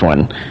first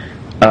one.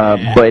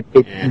 But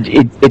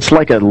it's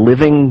like a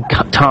living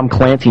Tom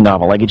Clancy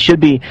novel. Like, it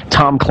should be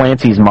Tom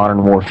Clancy's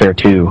Modern Warfare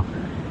 2.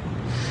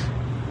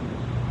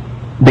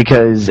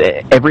 Because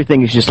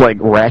everything is just like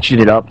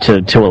ratcheted up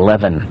to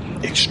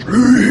 11.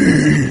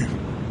 Extreme.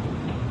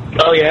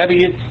 Oh yeah, I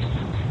mean,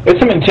 it's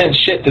some intense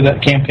shit to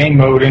that campaign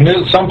mode, and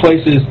there's some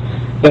places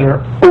that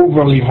are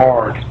overly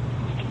hard.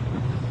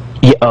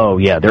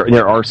 Yeah,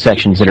 there are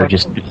sections that are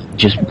just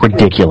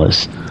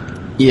ridiculous.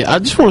 Yeah, I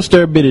just want to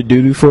stir a bit of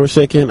doo-doo for a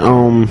second.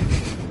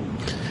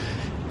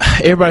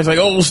 everybody's like,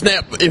 "Oh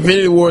snap,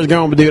 Infinity War is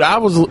gone." But dude, I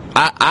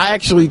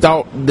actually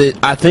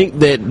I think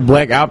that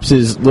Black Ops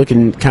is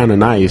looking kind of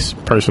nice.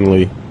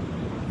 Personally,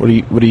 what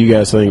do you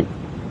guys think?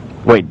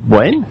 Wait,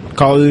 what?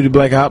 Call of Duty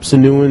Black Ops, the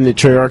new one that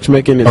Treyarch's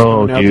making, is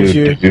coming out this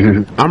year.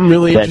 Dude. I'm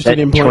really interested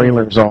in playing. That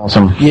trailer's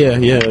awesome.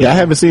 Yeah. I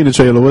haven't seen the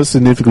trailer. What's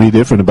significantly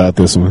different about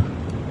this one?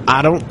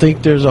 I don't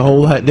think there's a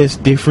whole lot that's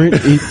different.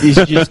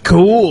 It's just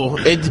cool.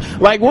 It's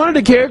like one of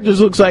the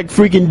characters looks like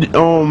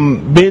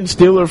freaking Ben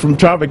Stiller from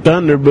Tropic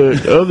Thunder,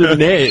 but other than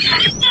that,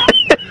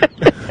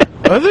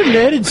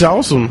 it's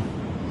awesome.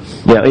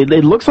 Yeah,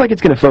 it looks like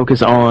it's going to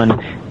focus on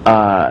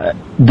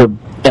the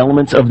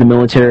elements of the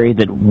military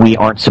that we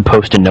aren't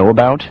supposed to know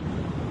about,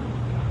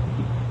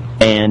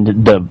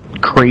 and the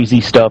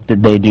crazy stuff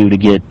that they do to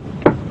get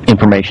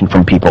information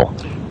from people.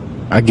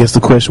 I guess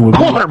the question would be,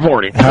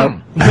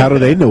 how do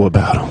they know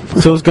about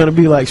them? So it's going to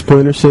be like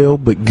Splinter Cell,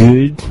 but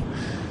good?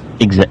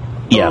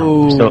 Yeah.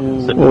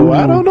 Oh,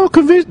 I don't know.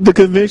 The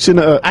conviction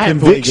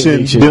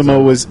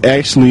demo was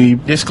actually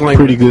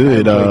pretty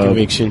good.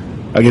 Conviction.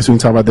 I guess we can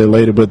talk about that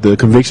later, but the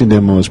Conviction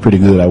demo is pretty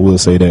good. I will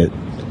say that.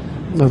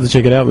 I'll have to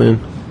check it out, man.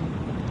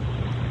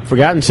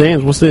 Forgotten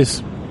Sands, what's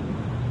this?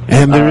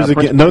 And there is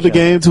another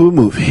game to a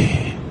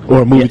movie.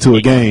 Or a movie to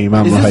a game.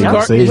 I don't know how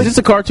you say it. Is this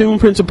a cartoon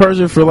Prince of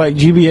Persia for like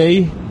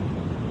GBA?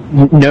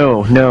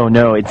 No.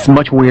 It's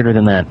much weirder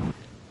than that.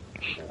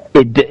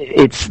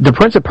 It's the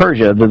Prince of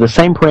Persia, the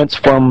same prince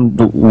from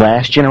the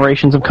last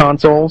generations of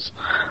consoles,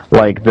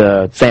 like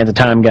the Sands of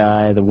Time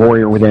guy, the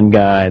Warrior Within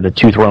guy, the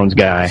Two Thrones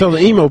guy. So the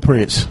emo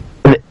prince.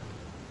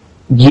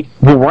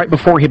 Well, right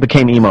before he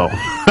became emo.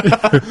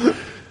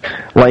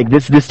 Like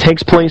this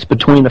takes place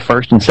between the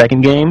first and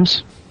second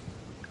games,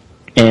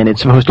 and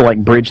it's supposed to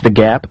like bridge the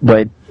gap.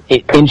 But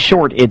in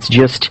short, it's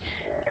just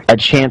a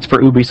chance for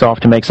Ubisoft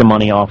to make some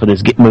money off of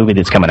this movie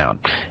that's coming out.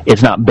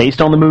 It's not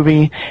based on the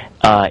movie.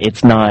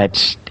 It's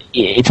not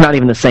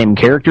even the same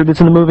character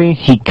that's in the movie.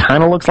 He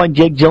kind of looks like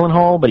Jake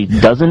Gyllenhaal, but he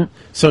doesn't.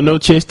 So no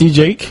Chesty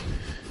Jake?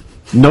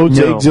 No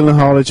Jake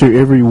Gyllenhaal at your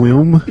every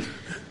whim?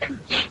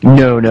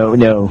 No. No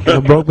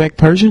Brokeback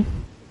Persian?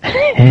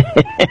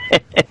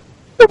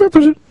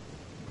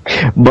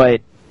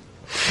 But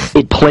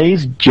it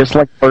plays just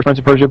like First Prince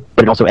of Persia,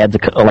 but it also adds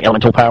like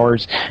elemental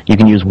powers. You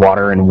can use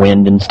water and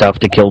wind and stuff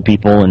to kill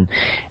people, and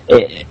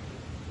it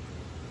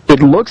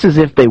looks as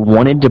if they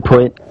wanted to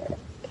put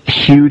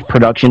huge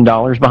production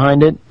dollars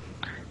behind it,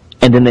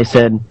 and then they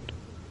said,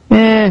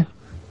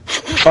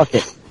 fuck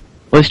it.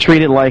 Let's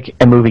treat it like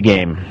a movie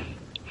game.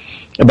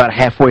 About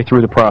halfway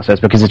through the process,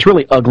 because it's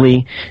really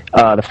ugly.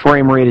 The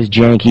frame rate is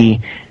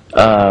janky.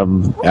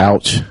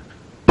 Ouch.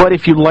 But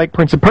if you like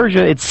Prince of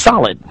Persia, it's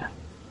solid.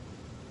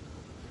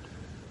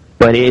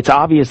 But it's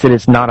obvious that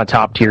it's not a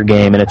top-tier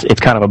game, and it's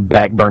kind of a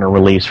back-burner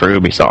release for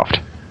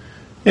Ubisoft.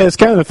 Yeah, it's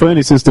kind of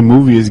funny since the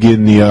movie is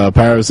getting the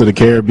Pirates of the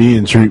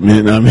Caribbean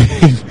treatment. I mean,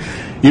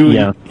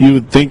 you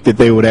would think that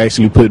they would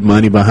actually put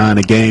money behind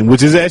a game,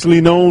 which is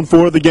actually known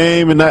for the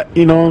game, and not,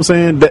 you know what I'm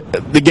saying?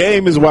 The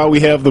game is why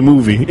we have the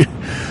movie.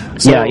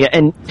 So, yeah,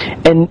 and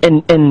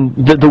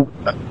the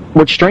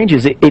what's strange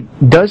is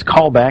it does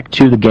call back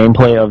to the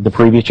gameplay of the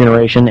previous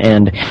generation,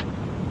 and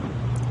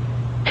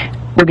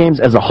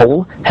games as a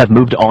whole have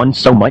moved on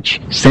so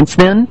much since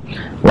then.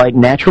 Like,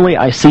 naturally,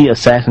 I see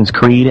Assassin's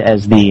Creed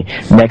as the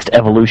next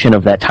evolution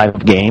of that type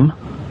of game,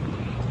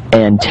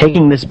 and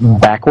taking this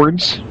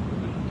backwards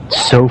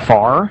so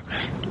far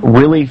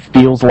really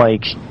feels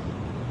like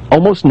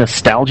almost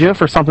nostalgia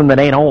for something that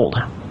ain't old.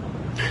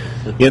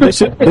 Yeah, they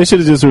should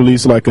have just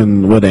released like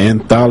an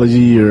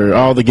anthology or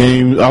all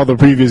the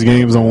previous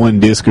games on one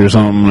disc or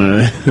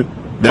something.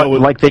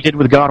 Like they did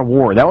with God of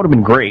War. That would have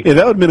been great. Yeah,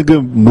 that would have been a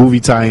good movie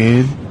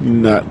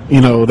tie-in. They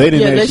didn't.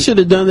 Yeah, they should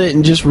have done that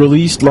and just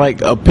released like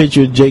a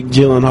picture of Jake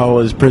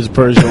Gyllenhaal as Prince of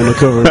Persia on the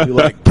cover and be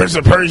like Prince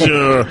of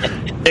Persia,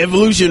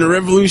 Evolution or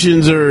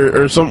Revolutions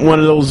or some one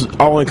of those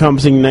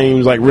all-encompassing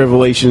names like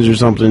Revelations or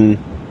something.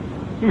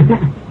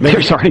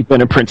 There's already been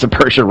a Prince of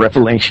Persia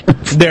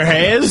Revelations. There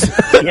has?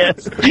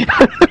 Yes.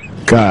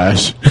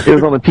 Gosh, it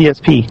was on the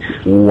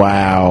PSP.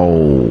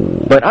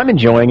 Wow. But I'm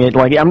enjoying it.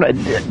 Like,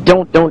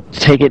 don't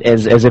take it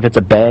as if it's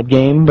a bad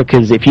game,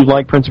 because if you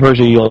like Prince of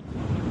Persia, you'll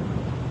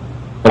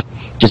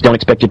just don't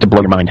expect it to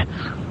blow your mind.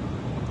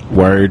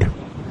 Word.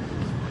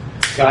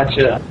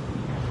 Gotcha.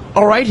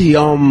 Alrighty,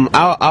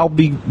 I'll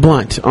be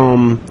blunt.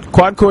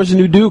 Quad Core is a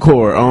new dual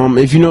core.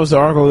 If you notice the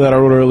article that I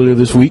wrote earlier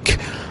this week,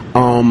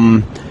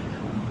 my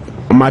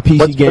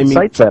PC gaming. What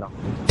site's that on?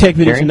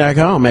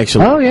 TechPedition.com,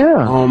 actually. Oh,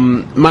 yeah.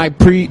 My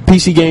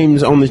PC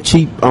games on the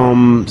cheap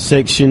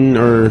section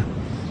or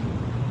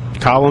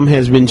column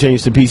has been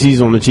changed to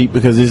PCs on the cheap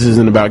because this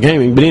isn't about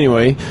gaming. But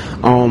anyway,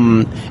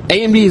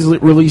 AMD has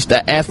released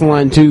the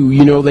Athlon 2.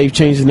 You know, they've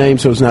changed the name,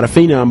 so it's not a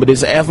Phenom, but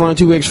it's the Athlon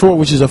 2 X4,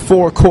 which is a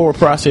 4-core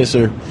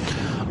processor.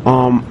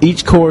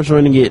 Each core is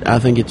running at, I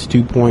think it's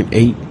 2.8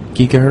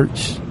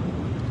 gigahertz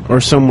or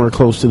somewhere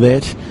close to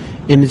that,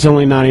 and it's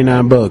only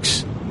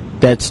 $99.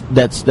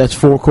 That's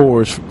 4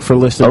 cores for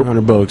less than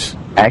 $100.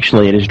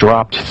 Actually, it has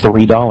dropped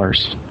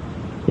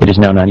 $3. It is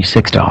now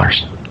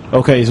 $96.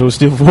 Okay, so it's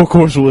still 4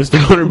 course list,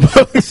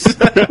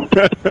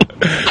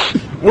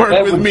 $100.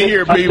 Work with me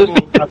here, people.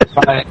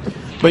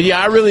 But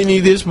yeah, I really need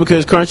this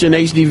because crunching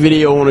HD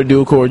video on a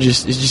dual core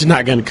is just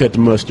not going to cut the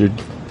mustard.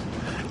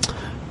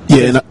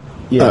 Yeah,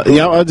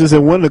 I just said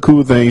one of the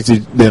cool things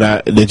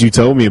that you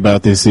told me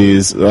about this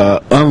is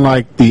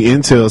unlike the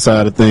Intel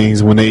side of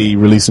things, when they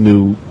release a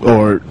new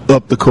or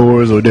up the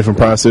cores or a different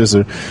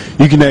processor,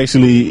 you can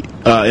actually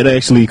it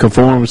actually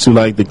conforms to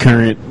like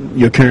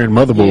your current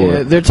motherboard.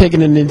 Yeah, they're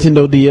taking a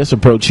Nintendo DS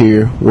approach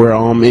here, where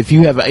if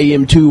you have an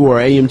AM2 or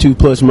AM2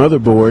 Plus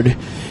motherboard,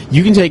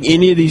 you can take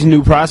any of these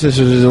new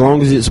processors as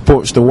long as it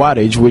supports the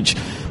wattage, which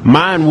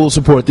mine will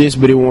support this,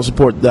 but it won't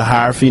support the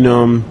higher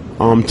phenom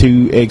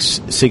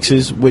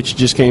 2X6s, which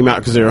just came out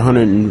because they're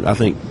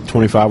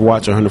 125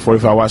 watts or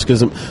 145 watts,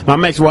 because my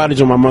max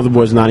wattage on my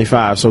motherboard is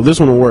 95, so this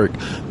one will work.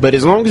 But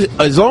as long as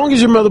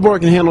your motherboard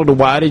can handle the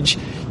wattage,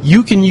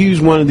 you can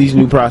use one of these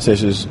new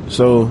processors.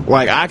 So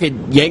like I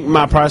could yank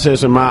my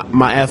processor,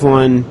 my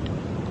Athlon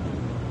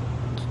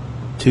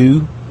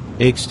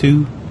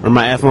 2X2 or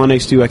my Athlon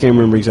X2, I can't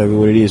remember exactly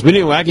what it is, but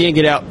anyway, I can yank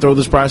it out, throw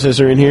this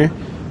processor in here,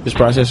 this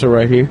processor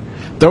right here,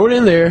 throw it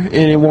in there, and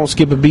it won't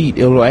skip a beat.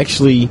 It'll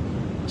actually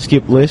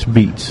skip less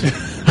beats.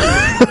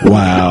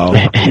 Wow.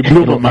 You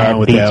blew my mind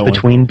with that one.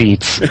 Between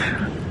beats.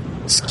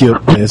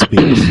 Skip less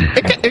beats.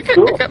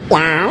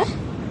 Wow.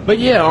 But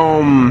yeah,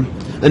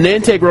 the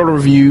Nantec Rotor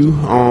Review,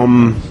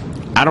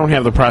 I don't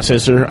have the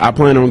processor. I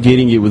plan on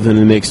getting it within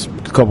the next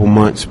couple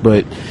months,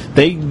 but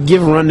they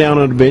give a rundown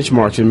of the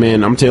benchmarks, and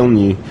man, I'm telling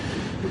you,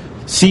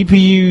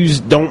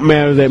 CPUs don't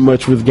matter that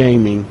much with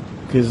gaming.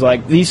 Because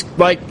these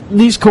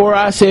Core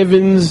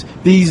i7s,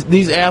 these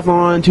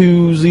Athlon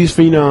 2s, these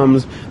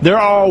Phenoms, they're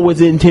all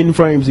within 10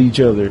 frames of each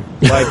other.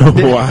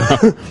 Wow.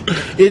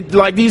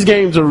 These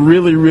games are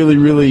really, really,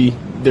 really,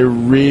 they're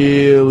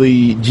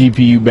really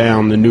GPU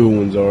bound. The new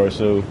ones are.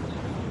 So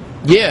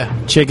yeah,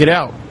 check it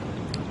out.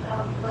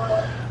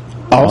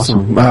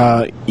 Awesome.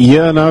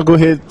 And I'll go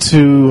ahead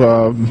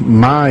to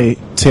my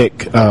tech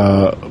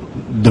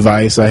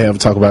device I have to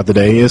talk about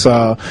today. It's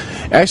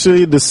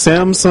actually the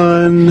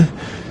Samsung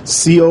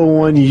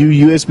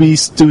CO1U USB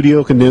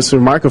Studio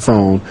Condenser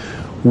microphone,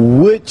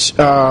 which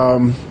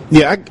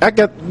I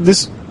got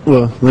this.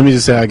 Well, let me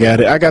just say I got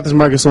it. I got this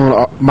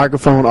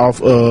microphone off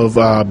of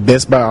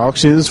Best Buy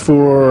auctions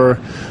for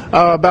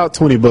about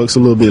 $20, a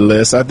little bit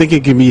less. I think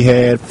it can be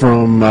had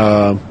from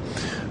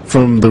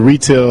the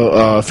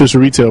retail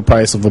official retail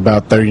price of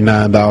about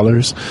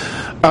 $39.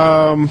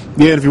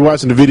 If you're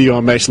watching the video,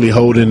 I'm actually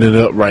holding it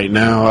up right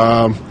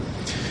now.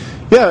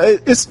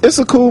 It's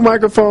a cool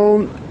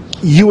microphone.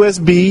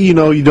 USB,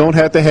 you don't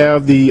have to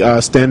have the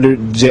standard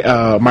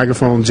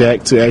microphone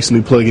jack to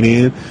actually plug it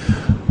in.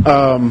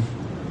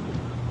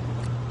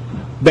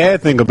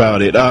 Bad thing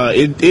about it,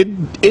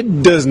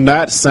 it does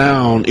not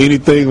sound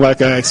anything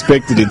like I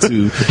expected it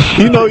to.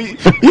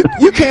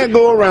 You can't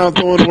go around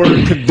throwing the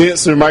word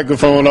condenser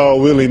microphone all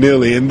willy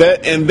nilly, and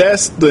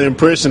that's the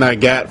impression I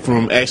got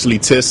from actually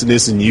testing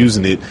this and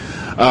using it.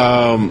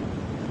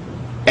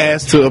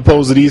 As to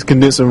opposed to these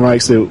condenser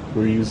mics that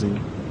we're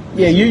using.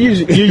 Yeah, you're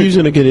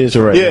using a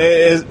condenser right now.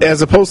 Yeah,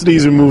 as opposed to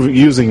these we're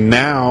using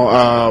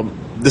now,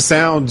 the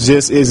sound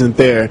just isn't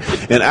there.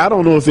 And I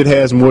don't know if it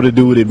has more to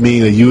do with it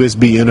being a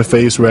USB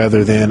interface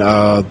rather than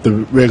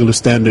the regular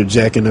standard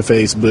jack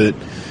interface. But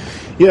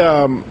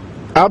yeah,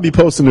 I'll be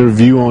posting a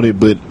review on it.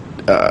 But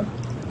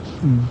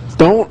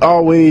don't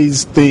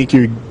always think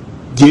you're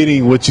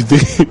getting what you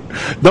think.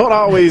 Don't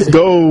always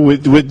go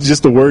with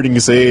just the wording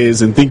it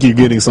says and think you're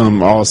getting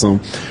something awesome.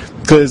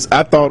 Because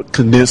I thought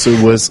condenser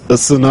was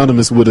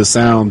synonymous with a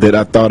sound that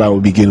I thought I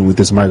would be getting with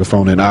this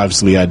microphone, and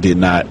obviously I did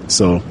not.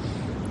 So,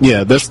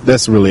 yeah,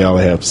 that's really all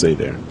I have to say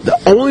there. The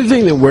only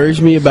thing that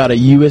worries me about a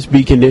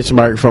USB condenser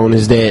microphone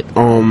is that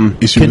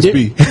it's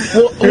USB.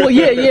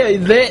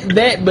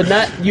 that, but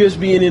not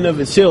USB in and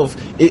of itself.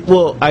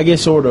 I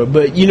guess sort of,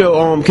 but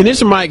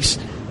condenser mics,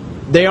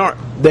 they aren't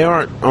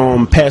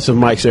passive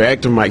mics, they're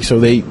active mics,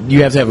 so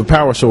you have to have a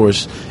power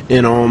source,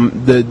 and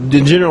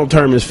the general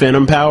term is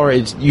phantom power.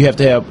 It's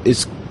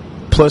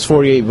plus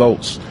 48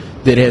 volts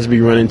that has to be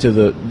run into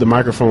the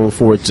microphone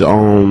for it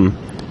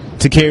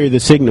to carry the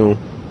signal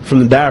from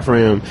the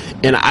diaphragm.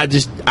 And I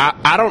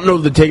don't know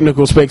the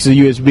technical specs of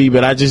USB,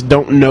 but I just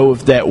don't know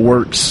if that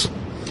works,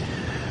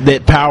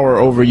 that power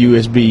over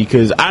USB,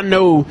 because I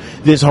know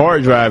this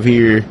hard drive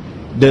here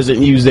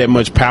doesn't use that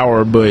much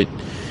power, but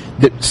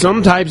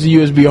some types of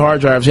USB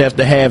hard drives have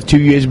to have two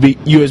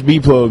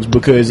USB plugs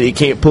because it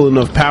can't pull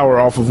enough power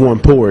off of one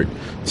port.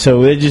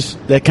 So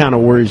that kind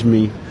of worries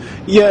me.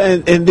 Yeah,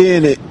 and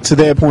then to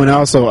that point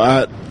also,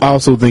 I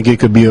also think it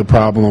could be a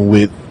problem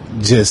with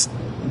just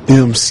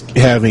them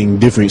having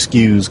different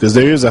SKUs, because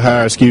there is a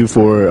higher SKU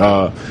for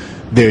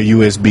their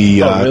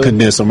USB really?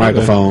 Condenser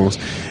microphones,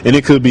 and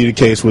it could be the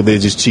case where they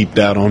just cheaped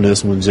out on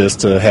this one just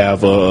to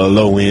have a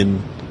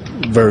low-end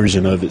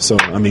version of it. So,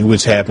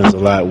 which happens a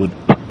lot with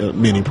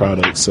many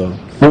products. So,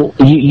 well,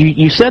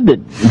 You said that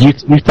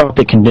you thought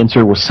that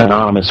condenser was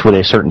synonymous with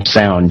a certain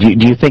sound. Do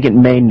you think it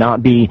may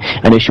not be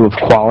an issue of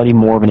quality,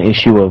 more of an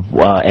issue of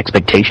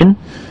expectation?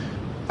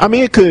 I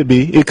mean, it could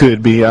be. It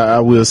could be. I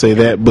will say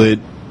that, but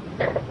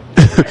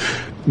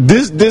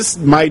this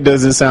mic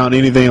doesn't sound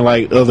anything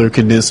like other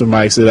condenser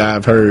mics that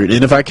I've heard.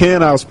 And if I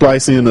can, I'll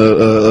splice in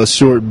a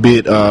short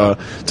bit to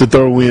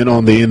throw in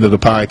on the end of the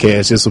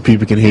podcast just so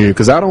people can hear.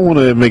 Because I don't want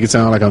to make it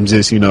sound like I'm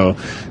just,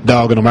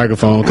 dogging a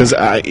microphone. Because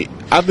I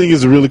think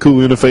it's a really cool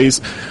interface.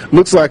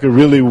 Looks like a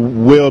really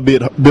well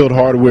built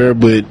hardware,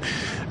 but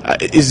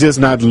it's just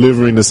not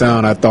delivering the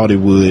sound I thought it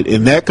would.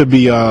 And that could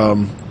be...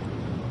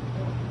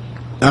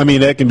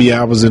 that can be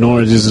apples and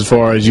oranges as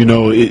far as,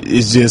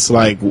 it's just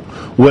like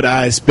what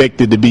I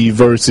expected to be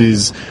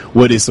versus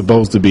what it's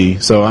supposed to be.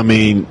 So,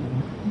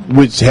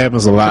 which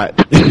happens a lot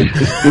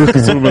with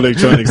consumer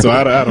electronics, so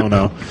I don't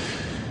know.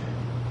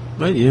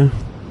 But yeah.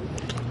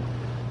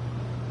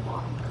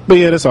 But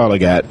yeah, that's all I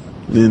got.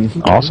 And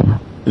awesome.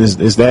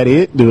 Is that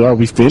it? Are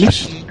we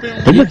finished?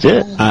 I think that's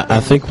it.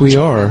 I think we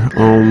are.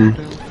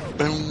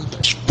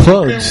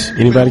 Plugs.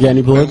 Anybody got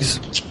any plugs?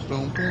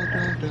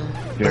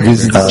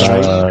 Visit the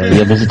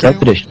site. Visit Tech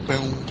Petition.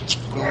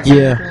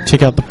 Yeah,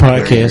 check out the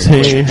podcast.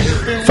 Hey,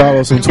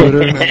 follow us on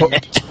Twitter.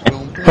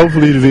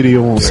 Hopefully the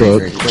video won't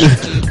suck.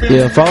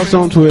 Yeah, follow us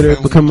on Twitter.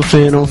 Become a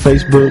fan on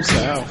Facebook.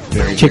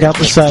 Check out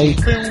the site.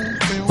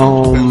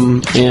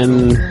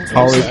 And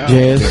all that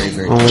jazz.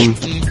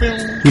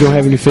 You don't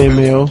have any fan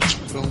mail,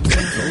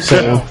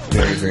 so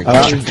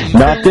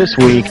not this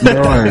week.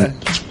 Darn.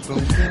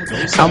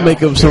 I'll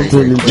make up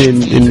something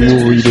and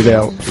we'll read it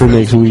out for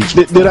next week.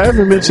 Did I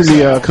ever mention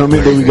the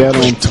comment that we got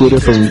on Twitter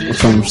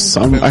from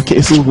some?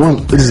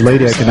 This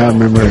lady, I cannot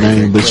remember her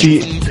name, but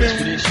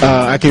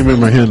I can't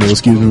remember her handle.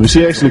 Excuse me, but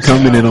she actually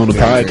commented on the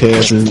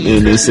podcast and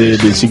it said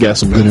that she got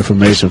some good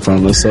information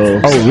from us.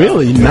 So, oh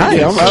really? Nice.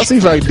 Yeah, I'll see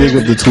if I can dig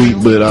up the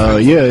tweet.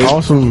 But yeah,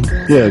 awesome.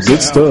 Yeah,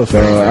 good stuff.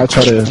 I'll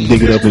try to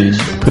dig it up and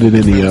put it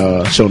in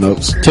the show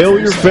notes. Tell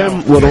your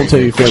family. Well, don't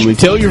tell your family.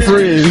 Tell your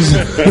friends.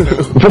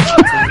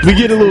 We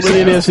get a little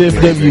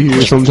NSFW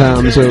here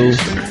sometimes, so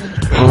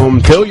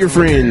tell your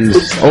friends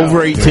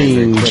over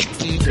 18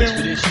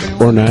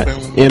 or not,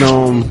 and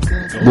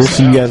we'll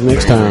see you guys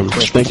next time.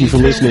 Thank you for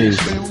listening.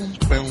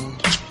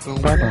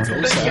 Bye.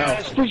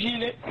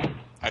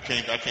 I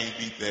can't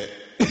beat that.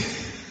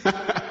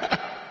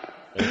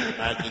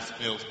 I just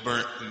feels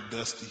burnt and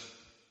dusty.